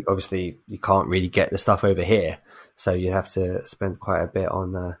 They obviously, you can't really get the stuff over here, so you have to spend quite a bit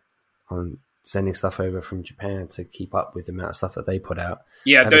on sending stuff over from Japan to keep up with the amount of stuff that they put out.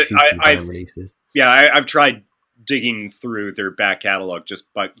 Yeah, I've releases. Yeah, I've tried digging through their back catalog just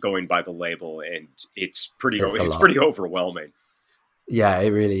by going by the label, and it's pretty overwhelming. Yeah, it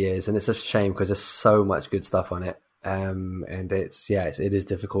really is, and it's a shame because there's so much good stuff on it, and it is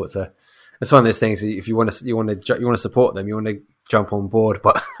difficult to. It's one of those things. If you want to support them, you want to jump on board,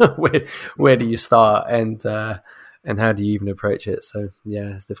 but where do you start, and how do you even approach it? So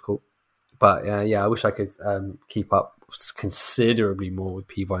yeah, it's difficult. But I wish I could keep up considerably more with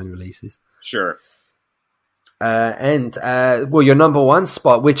P-Vine releases. Sure. Your number one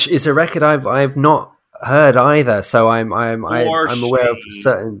spot, which is a record I've not heard either, so I'm aware of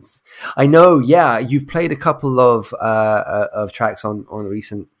certain. I know, yeah, you've played a couple of tracks on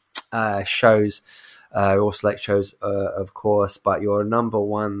recent shows, or select shows, of course. But your number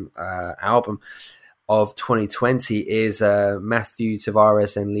one album of 2020 is Matthew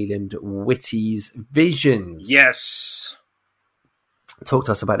Tavares and Leland Whitty's Visions. Yes. Talk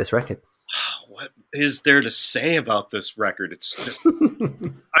to us about this record. What is there to say about this record? It's just,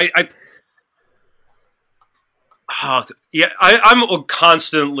 I'm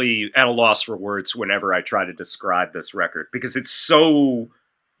constantly at a loss for words whenever I try to describe this record because it's so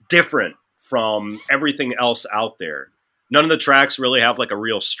different from everything else out there. None of the tracks really have like a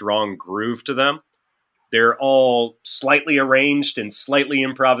real strong groove to them. They're all slightly arranged and slightly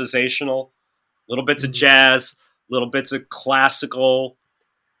improvisational. Little bits of jazz, little bits of classical,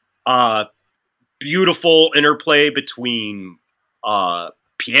 beautiful interplay between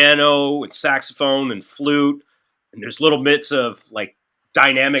piano and saxophone and flute. And there's little bits of like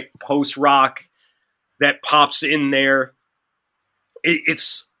dynamic post-rock that pops in there.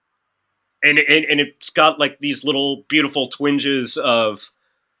 It's got like these little beautiful twinges of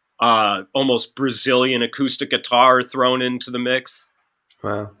almost Brazilian acoustic guitar thrown into the mix.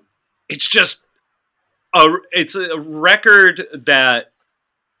 Wow. It's just it's a record that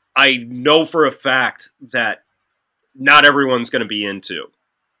I know for a fact that not everyone's going to be into.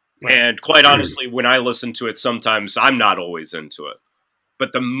 Right. And quite honestly, when I listen to it, sometimes I'm not always into it.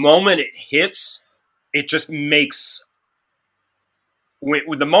 But the moment it hits, it just makes...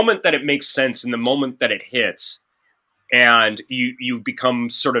 With the moment that it makes sense and the moment that it hits, and you become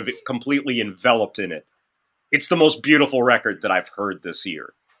sort of completely enveloped in it, it's the most beautiful record that I've heard this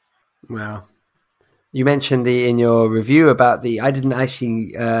year. Wow. You mentioned in your review about I didn't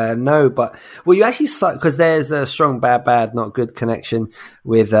actually know, but you actually because there's a strong Bad Not Good connection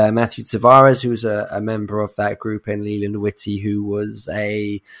with Matthew Tavares, who's a member of that group, and Leland Whitty, who was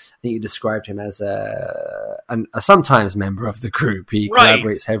I think you described him as a sometimes member of the group. He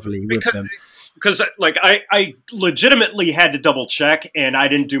collaborates heavily with them. Because I legitimately had to double check, and I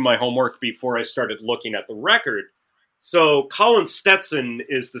didn't do my homework before I started looking at the record. So Colin Stetson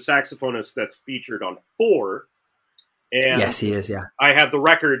is the saxophonist that's featured on 4. And yes, he is, yeah. I have the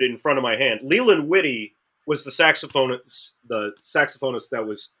record in front of my hand. Leland Whitty was the saxophonist that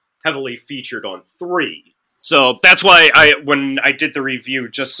was heavily featured on 3. So that's why when I did the review,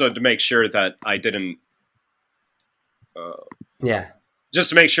 just so to make sure that I didn't... Just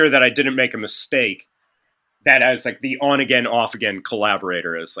to make sure that I didn't make a mistake, that I was like the on-again, off-again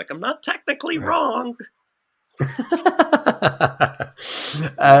collaborator. Is like, I'm not technically wrong.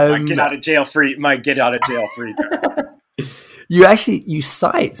 My get out of jail free card. You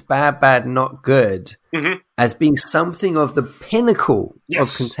cite Bad Not Good as being something of the pinnacle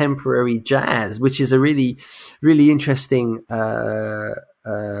of contemporary jazz, which is a really, really interesting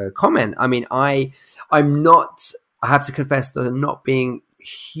comment. I mean, I have to confess that not being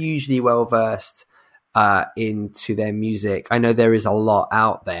hugely well versed into their music. I know there is a lot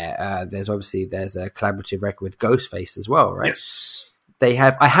out there. There's a collaborative record with Ghostface as well, right? Yes.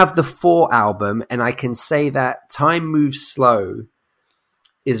 I have the 4 album, and I can say that Time Moves Slow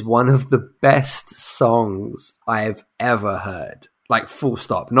is one of the best songs I have ever heard. Like, full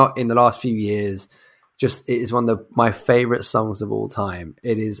stop. Not in the last few years. Just, it is one of my favorite songs of all time.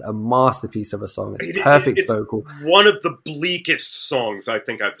 It is a masterpiece of a song. It's perfect vocal. One of the bleakest songs I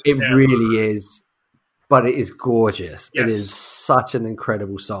think I've ever heard. It really is. But it is gorgeous. Yes. It is such an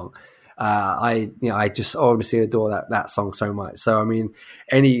incredible song. I just obviously adore that song so much. So I mean,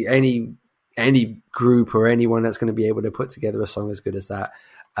 any group or anyone that's going to be able to put together a song as good as that,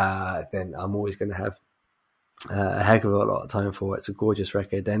 then I'm always going to have a heck of a lot of time for it. It's a gorgeous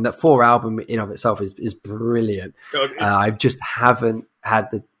record, and that 4 album in of itself is brilliant. I just haven't had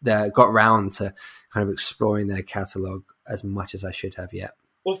got around to kind of exploring their catalog as much as I should have yet.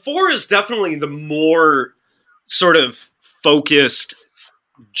 Well, 4 is definitely the more sort of focused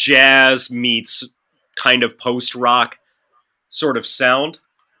jazz meets kind of post-rock sort of sound.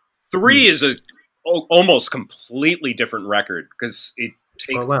 3 is a almost completely different record because it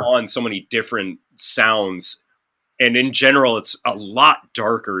takes on so many different sounds. And in general, it's a lot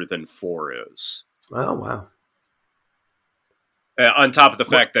darker than 4 is. Oh, wow. On top of the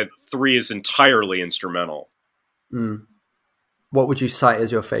fact that 3 is entirely instrumental. Mm. What would you cite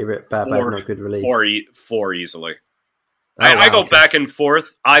as your favorite Bad Not Good release? 4 easily. I go back and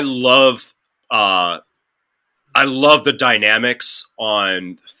forth. I love the dynamics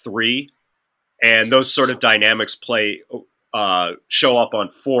on 3, and those sort of dynamics show up on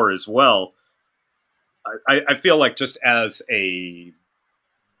 4 as well. I feel like just as a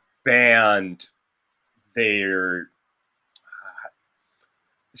band, it's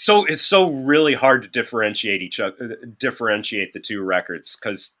so really hard to differentiate the 2 records,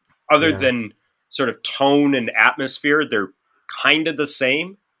 because other than sort of tone and atmosphere, they're kind of the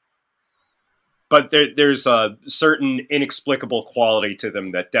same, but there's a certain inexplicable quality to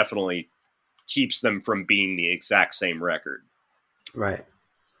them that definitely keeps them from being the exact same record. Right.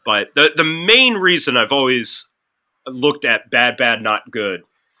 But the main reason I've always looked at Bad Not Good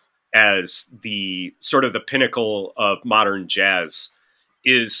as the sort of the pinnacle of modern jazz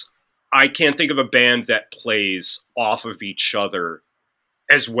is I can't think of a band that plays off of each other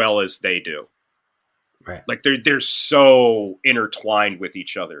as well as they do. Right. Like they're so intertwined with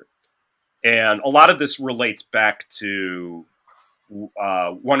each other. And a lot of this relates back to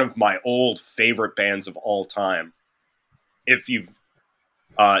one of my old favorite bands of all time. If you've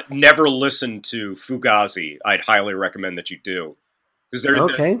never listened to Fugazi, I'd highly recommend that you do. Because they're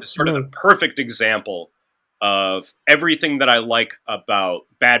sort of the perfect example of everything that I like about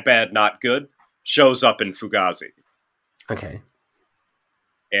Bad Not Good shows up in Fugazi. Okay.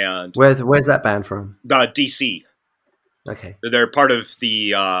 And where's that band from? DC. Okay. They're part of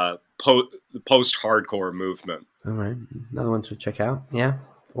the post-hardcore movement. All right, another one to check out. Yeah,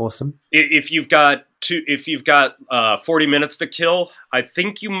 awesome. If you've got 40 minutes to kill, I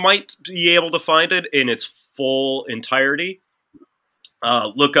think you might be able to find it in its full entirety.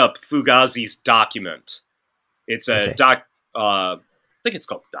 look up Fugazi's Document. It's a I think it's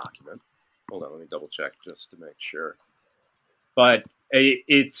called Document. Hold on, let me double check just to make sure. But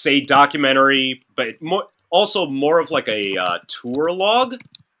it's a documentary, but also more of like a tour log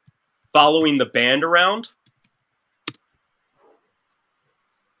following the band around.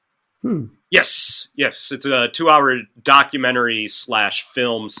 Yes. It's a 2-hour documentary /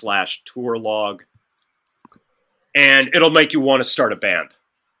 film / tour log. And it'll make you want to start a band.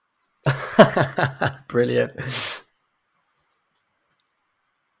 Brilliant.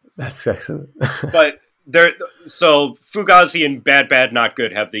 That's excellent. But so Fugazi and Bad Bad Not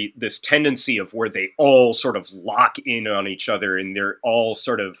Good have this tendency of where they all sort of lock in on each other, and they're all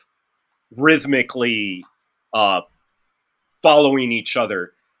sort of rhythmically following each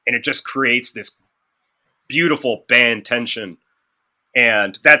other, and it just creates this beautiful band tension.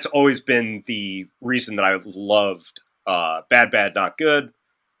 And that's always been the reason that I've loved Bad Bad Not Good,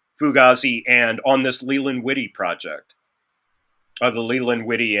 Fugazi, and on this Leland Whitty project. The Leland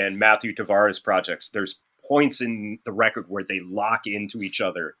Whitty and Matthew Tavares projects, there's points in the record where they lock into each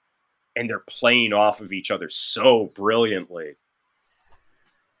other and they're playing off of each other so brilliantly.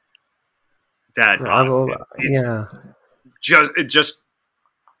 Just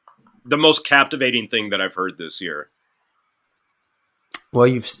the most captivating thing that I've heard this year. Well,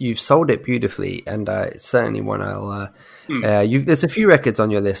 you've sold it beautifully, and it's certainly one I'll. There's a few records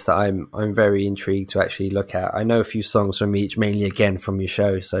on your list that I'm very intrigued to actually look at. I know a few songs from each, mainly again from your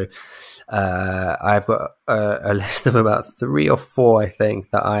show. So I've got a list of about 3 or 4, I think,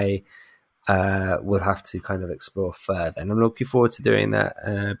 that I will have to kind of explore further, and I'm looking forward to doing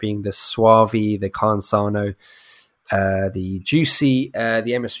that. Being the Suavi, the Cansano, the Juicy, the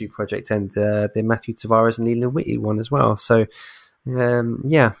MS3 project, and the Matthew Tavares and Leland Whitty one as well. So. I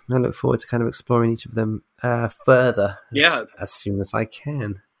look forward to kind of exploring each of them further as soon as I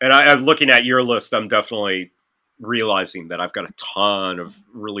can. And I'm looking at your list, I'm definitely realizing that I've got a ton of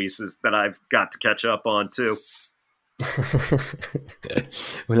releases that I've got to catch up on too.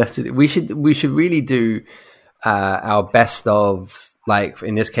 We'll have to. We should really do our best of, like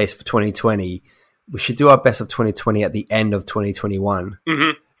in this case for 2020. We should do our best of 2020 at the end of 2021.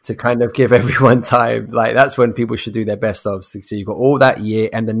 Mm-hmm. To kind of give everyone time. Like, that's when people should do their best of. So you've got all that year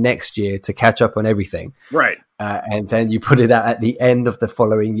and the next year to catch up on everything. Right. And then you put it out at the end of the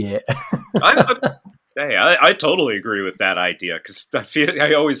following year. I totally agree with that idea, because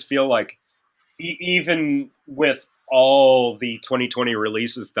I always feel like even with all the 2020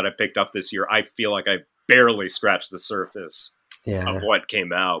 releases that I picked up this year, I feel like I barely scratched the surface of what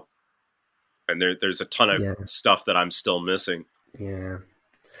came out. And there's a ton of stuff that I'm still missing. Yeah.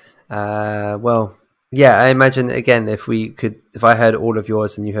 I imagine, again, if I heard all of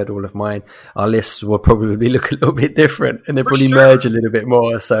yours and you heard all of mine, our lists will probably look a little bit different, and they'll probably merge a little bit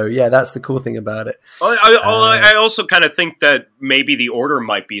more. So that's the cool thing about it. I also kind of think that maybe the order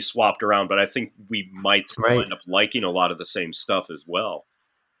might be swapped around, but I think we might end up liking a lot of the same stuff as well.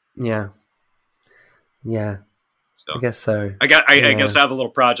 Yeah. So, I guess so. I guess I have a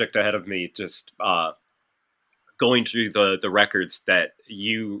little project ahead of me, just going through the records that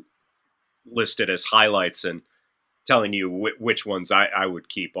you listed as highlights and telling you which ones I would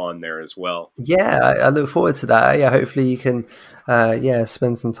keep on there as well. Yeah, I look forward to that. Yeah, hopefully you can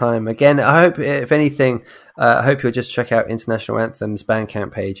spend some time. Again, I hope, if anything, I hope you'll just check out International Anthem's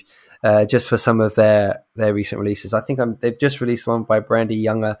Bandcamp page just for some of their recent releases. I think they've just released one by Brandy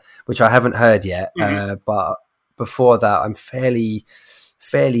Younger, which I haven't heard yet, but before that, I'm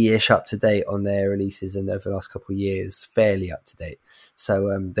fairly-ish up to date on their releases, and over the last couple of years, fairly up to date.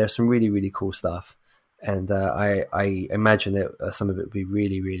 So there's some really, really cool stuff, and I imagine that some of it will be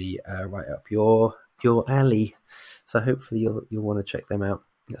really, really right up your alley. So hopefully you'll want to check them out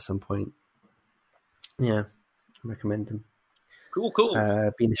at some point. Yeah, I recommend them. Cool.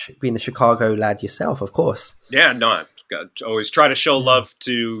 Being a Chicago lad yourself, of course. Yeah, no, I always try to show love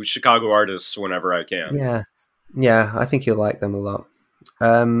to Chicago artists whenever I can. Yeah, I think you'll like them a lot.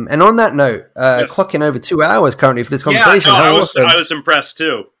 And on that note, clocking over 2 hours currently for this conversation. I was impressed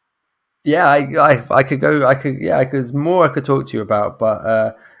too. Yeah, I could go. There's more I could talk to you about,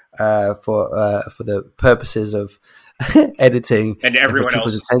 but for the purposes of editing and everyone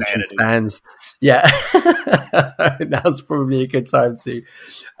else's attention spans, now's probably a good time to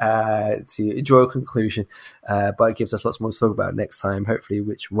draw a conclusion. But it gives us lots more to talk about next time, hopefully,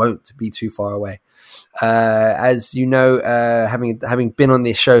 which won't be too far away. As you know, having been on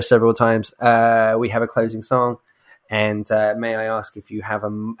this show several times, we have a closing song. And may I ask if you have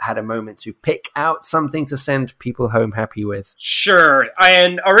had a moment to pick out something to send people home happy with? Sure.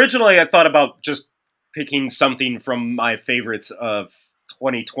 And originally I thought about just picking something from my favorites of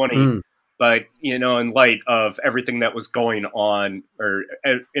 2020. But, you know, in light of everything that was going on, or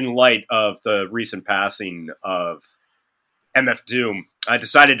in light of the recent passing of MF Doom, I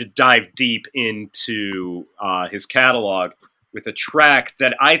decided to dive deep into his catalog with a track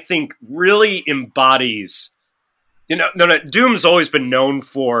that I think really embodies, Doom's always been known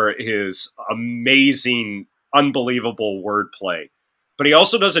for his amazing, unbelievable wordplay, but he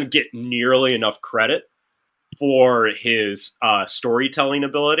also doesn't get nearly enough credit for his storytelling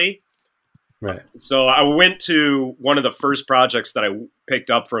ability. Right. So I went to one of the first projects that I picked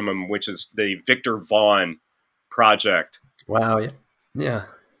up from him, which is the Victor Vaughn project. Wow. Yeah. Yeah.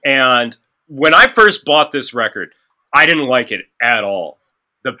 And when I first bought this record, I didn't like it at all.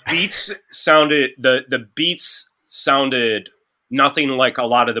 The beats sounded nothing like a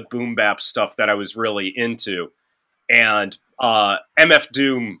lot of the boom bap stuff that I was really into. And MF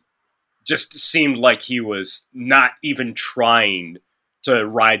Doom just seemed like he was not even trying to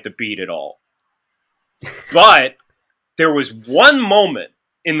ride the beat at all. But there was one moment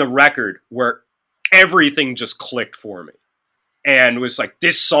in the record where everything just clicked for me. And was like,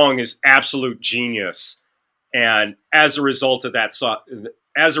 this song is absolute genius. And as a result of that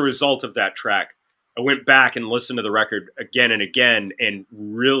track, I went back and listened to the record again and again and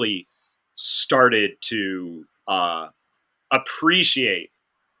really started to appreciate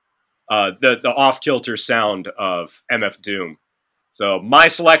the off-kilter sound of MF Doom. So my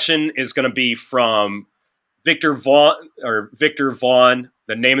selection is going to be from Victor Vaughn.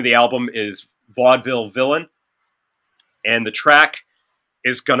 The name of the album is Vaudeville Villain. And the track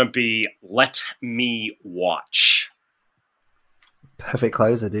is going to be Let Me Watch. Perfect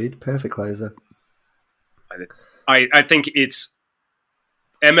closer, dude. Perfect closer. I think it's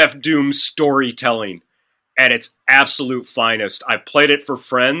MF Doom's storytelling at its absolute finest. I played it for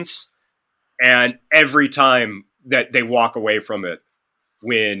friends, and every time that they walk away from it,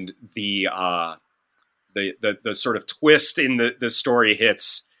 when the sort of twist in the story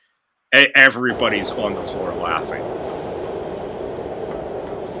hits, everybody's on the floor laughing.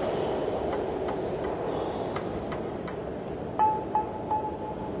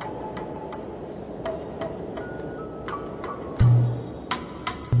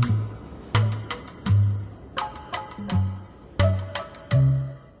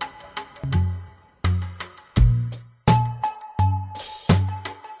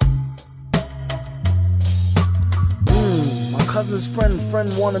 Cousin's friend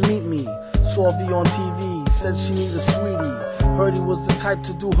wanna meet me. Saw V on TV, said she need a sweetie. Heard he was the type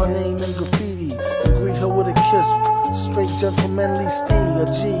to do her name in graffiti and greet her with a kiss. Straight gentlemanly steed, a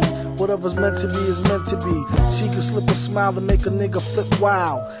G. Whatever's meant to be is meant to be. She could slip a smile to make a nigga flip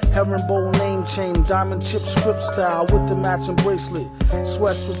wild. Herringbone name chain, diamond chip script style with the matching bracelet.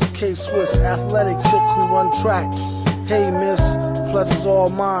 Sweats with the K-Swiss, athletic chick who run track. Hey miss, pleasure's all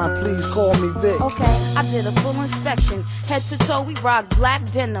mine, please call me Vic. Okay, I did a full inspection. Head to toe, we rock black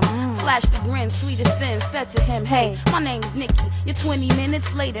denim. Flashed the grin, sweet as sin. Said to him, hey, my name's Nikki. You're 20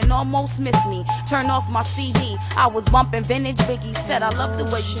 minutes late and almost missed me. Turn off my CD. I was bumping vintage Biggie. Said, I love the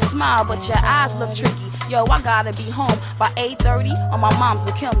way you smile, but your eyes look tricky. Yo, I gotta be home by 8:30 or my mom's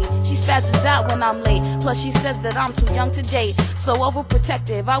will kill me. She spazzes out when I'm late. Plus she says that I'm too young to date. So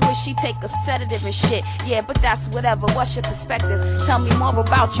overprotective, I wish she'd take a sedative and shit. Yeah, but that's whatever, what's your perspective? Tell me more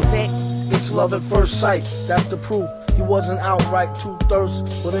about you, Vic. It's love at first sight, that's the proof. He wasn't outright too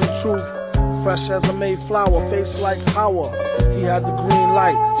thirst, but in truth, fresh as a Mayflower, face like power. He had the green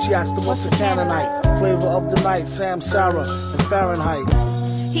light, she asked him what's a Canaanite. Flavor of the night, Sam Sarah and Fahrenheit.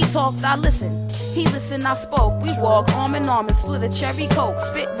 He talked, I listened. He listened, I spoke. We walked arm in arm and split a cherry coke.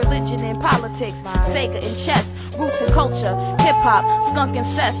 Spit religion and politics, Sega and chess, roots and culture, hip-hop, skunk and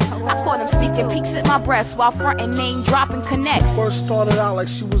cess. I caught him sneaking peeks at my breast while frontin' name dropping connects. First started out like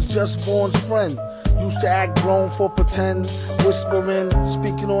she was just Vaughn's friend. Used to act grown for pretend, whispering,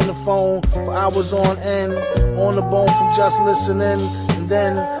 speaking on the phone for hours on end. On the bone from just listening, and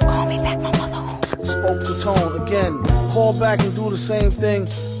then call me back, my mother home. Spoke the tone again. Call back and do the same thing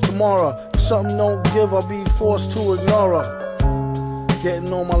tomorrow. If something don't give, I'll be forced to ignore her.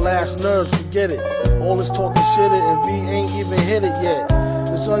 Getting on my last nerves, forget it. All this talking shit and V ain't even hit it yet.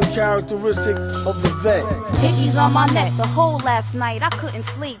 It's uncharacteristic of the vet. Hickeys on my neck the whole last night, I couldn't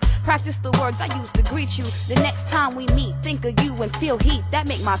sleep. Practice the words I used to greet you. The next time we meet, think of you and feel heat. That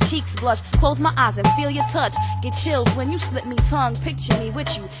make my cheeks blush. Close my eyes and feel your touch. Get chills when you slip me tongue. Picture me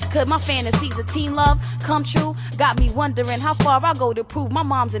with you. Could my fantasies of teen love come true? Got me wondering how far I go to prove my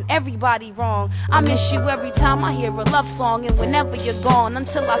mom's and everybody wrong. I miss you every time I hear a love song. And whenever you're gone,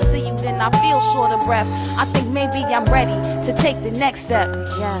 until I see you, then I feel short of breath. I think maybe I'm ready to take the next step.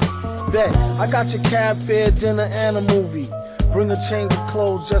 Yes. Bet, I got your cab fare, dinner, and a movie. Bring a change of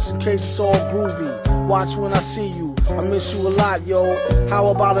clothes just in case it's all groovy. Watch when I see you, I miss you a lot, yo. How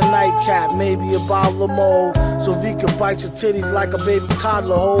about a nightcap, maybe a bottle of mold, so V can bite your titties like a baby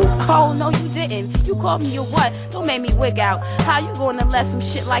toddler, ho. Oh, no you didn't, you called me a what? Don't make me wig out. How you gonna let some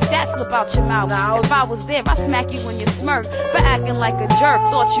shit like that slip out your mouth? If I was there, I'd smack you in your smirk for acting like a jerk.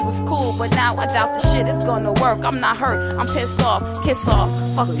 Thought you was cool, but now I doubt the shit is gonna work. I'm not hurt, I'm pissed off, kiss off,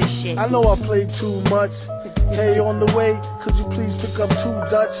 fuck this shit. I know I played too much. Hey, on the way, could you please pick up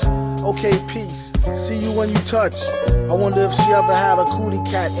 2 Dutch? Okay, peace. See you when you touch. I wonder if she ever had a cootie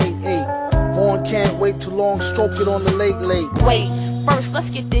cat 8-8. Vaughn can't wait too long, stroke it on the late. Wait, first let's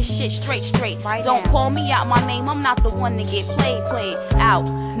get this shit straight. Right Don't now. Call me out my name, I'm not the one to get played out.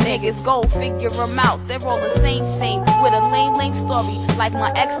 Niggas go figure them out, they're all the same, with a lame story. Like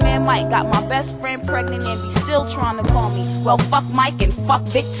my ex-man Mike got my best friend pregnant and be still trying to call me. Well, fuck Mike and fuck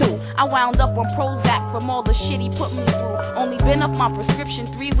Vic too. I wound up on Prozac from all the shit he put me through. Only been off my prescription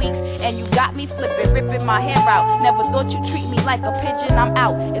 3 weeks and you got me flipping, ripping my hair out. Never thought you'd treat me like a pigeon, I'm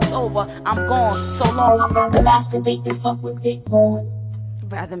out, it's over, I'm gone, so long. I'd rather masturbate than fuck with Vic Vaughn.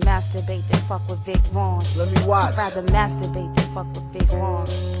 Rather masturbate than fuck with Vic Vaughn. Let me watch. I'd rather masturbate than fuck with Vic Vaughn.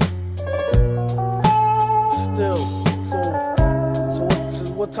 Still, so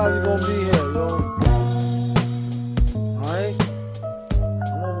what time you gonna be here, yo? Alright?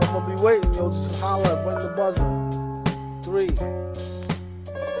 I'm gonna be waiting, yo. Just holler, bring the buzzer. 3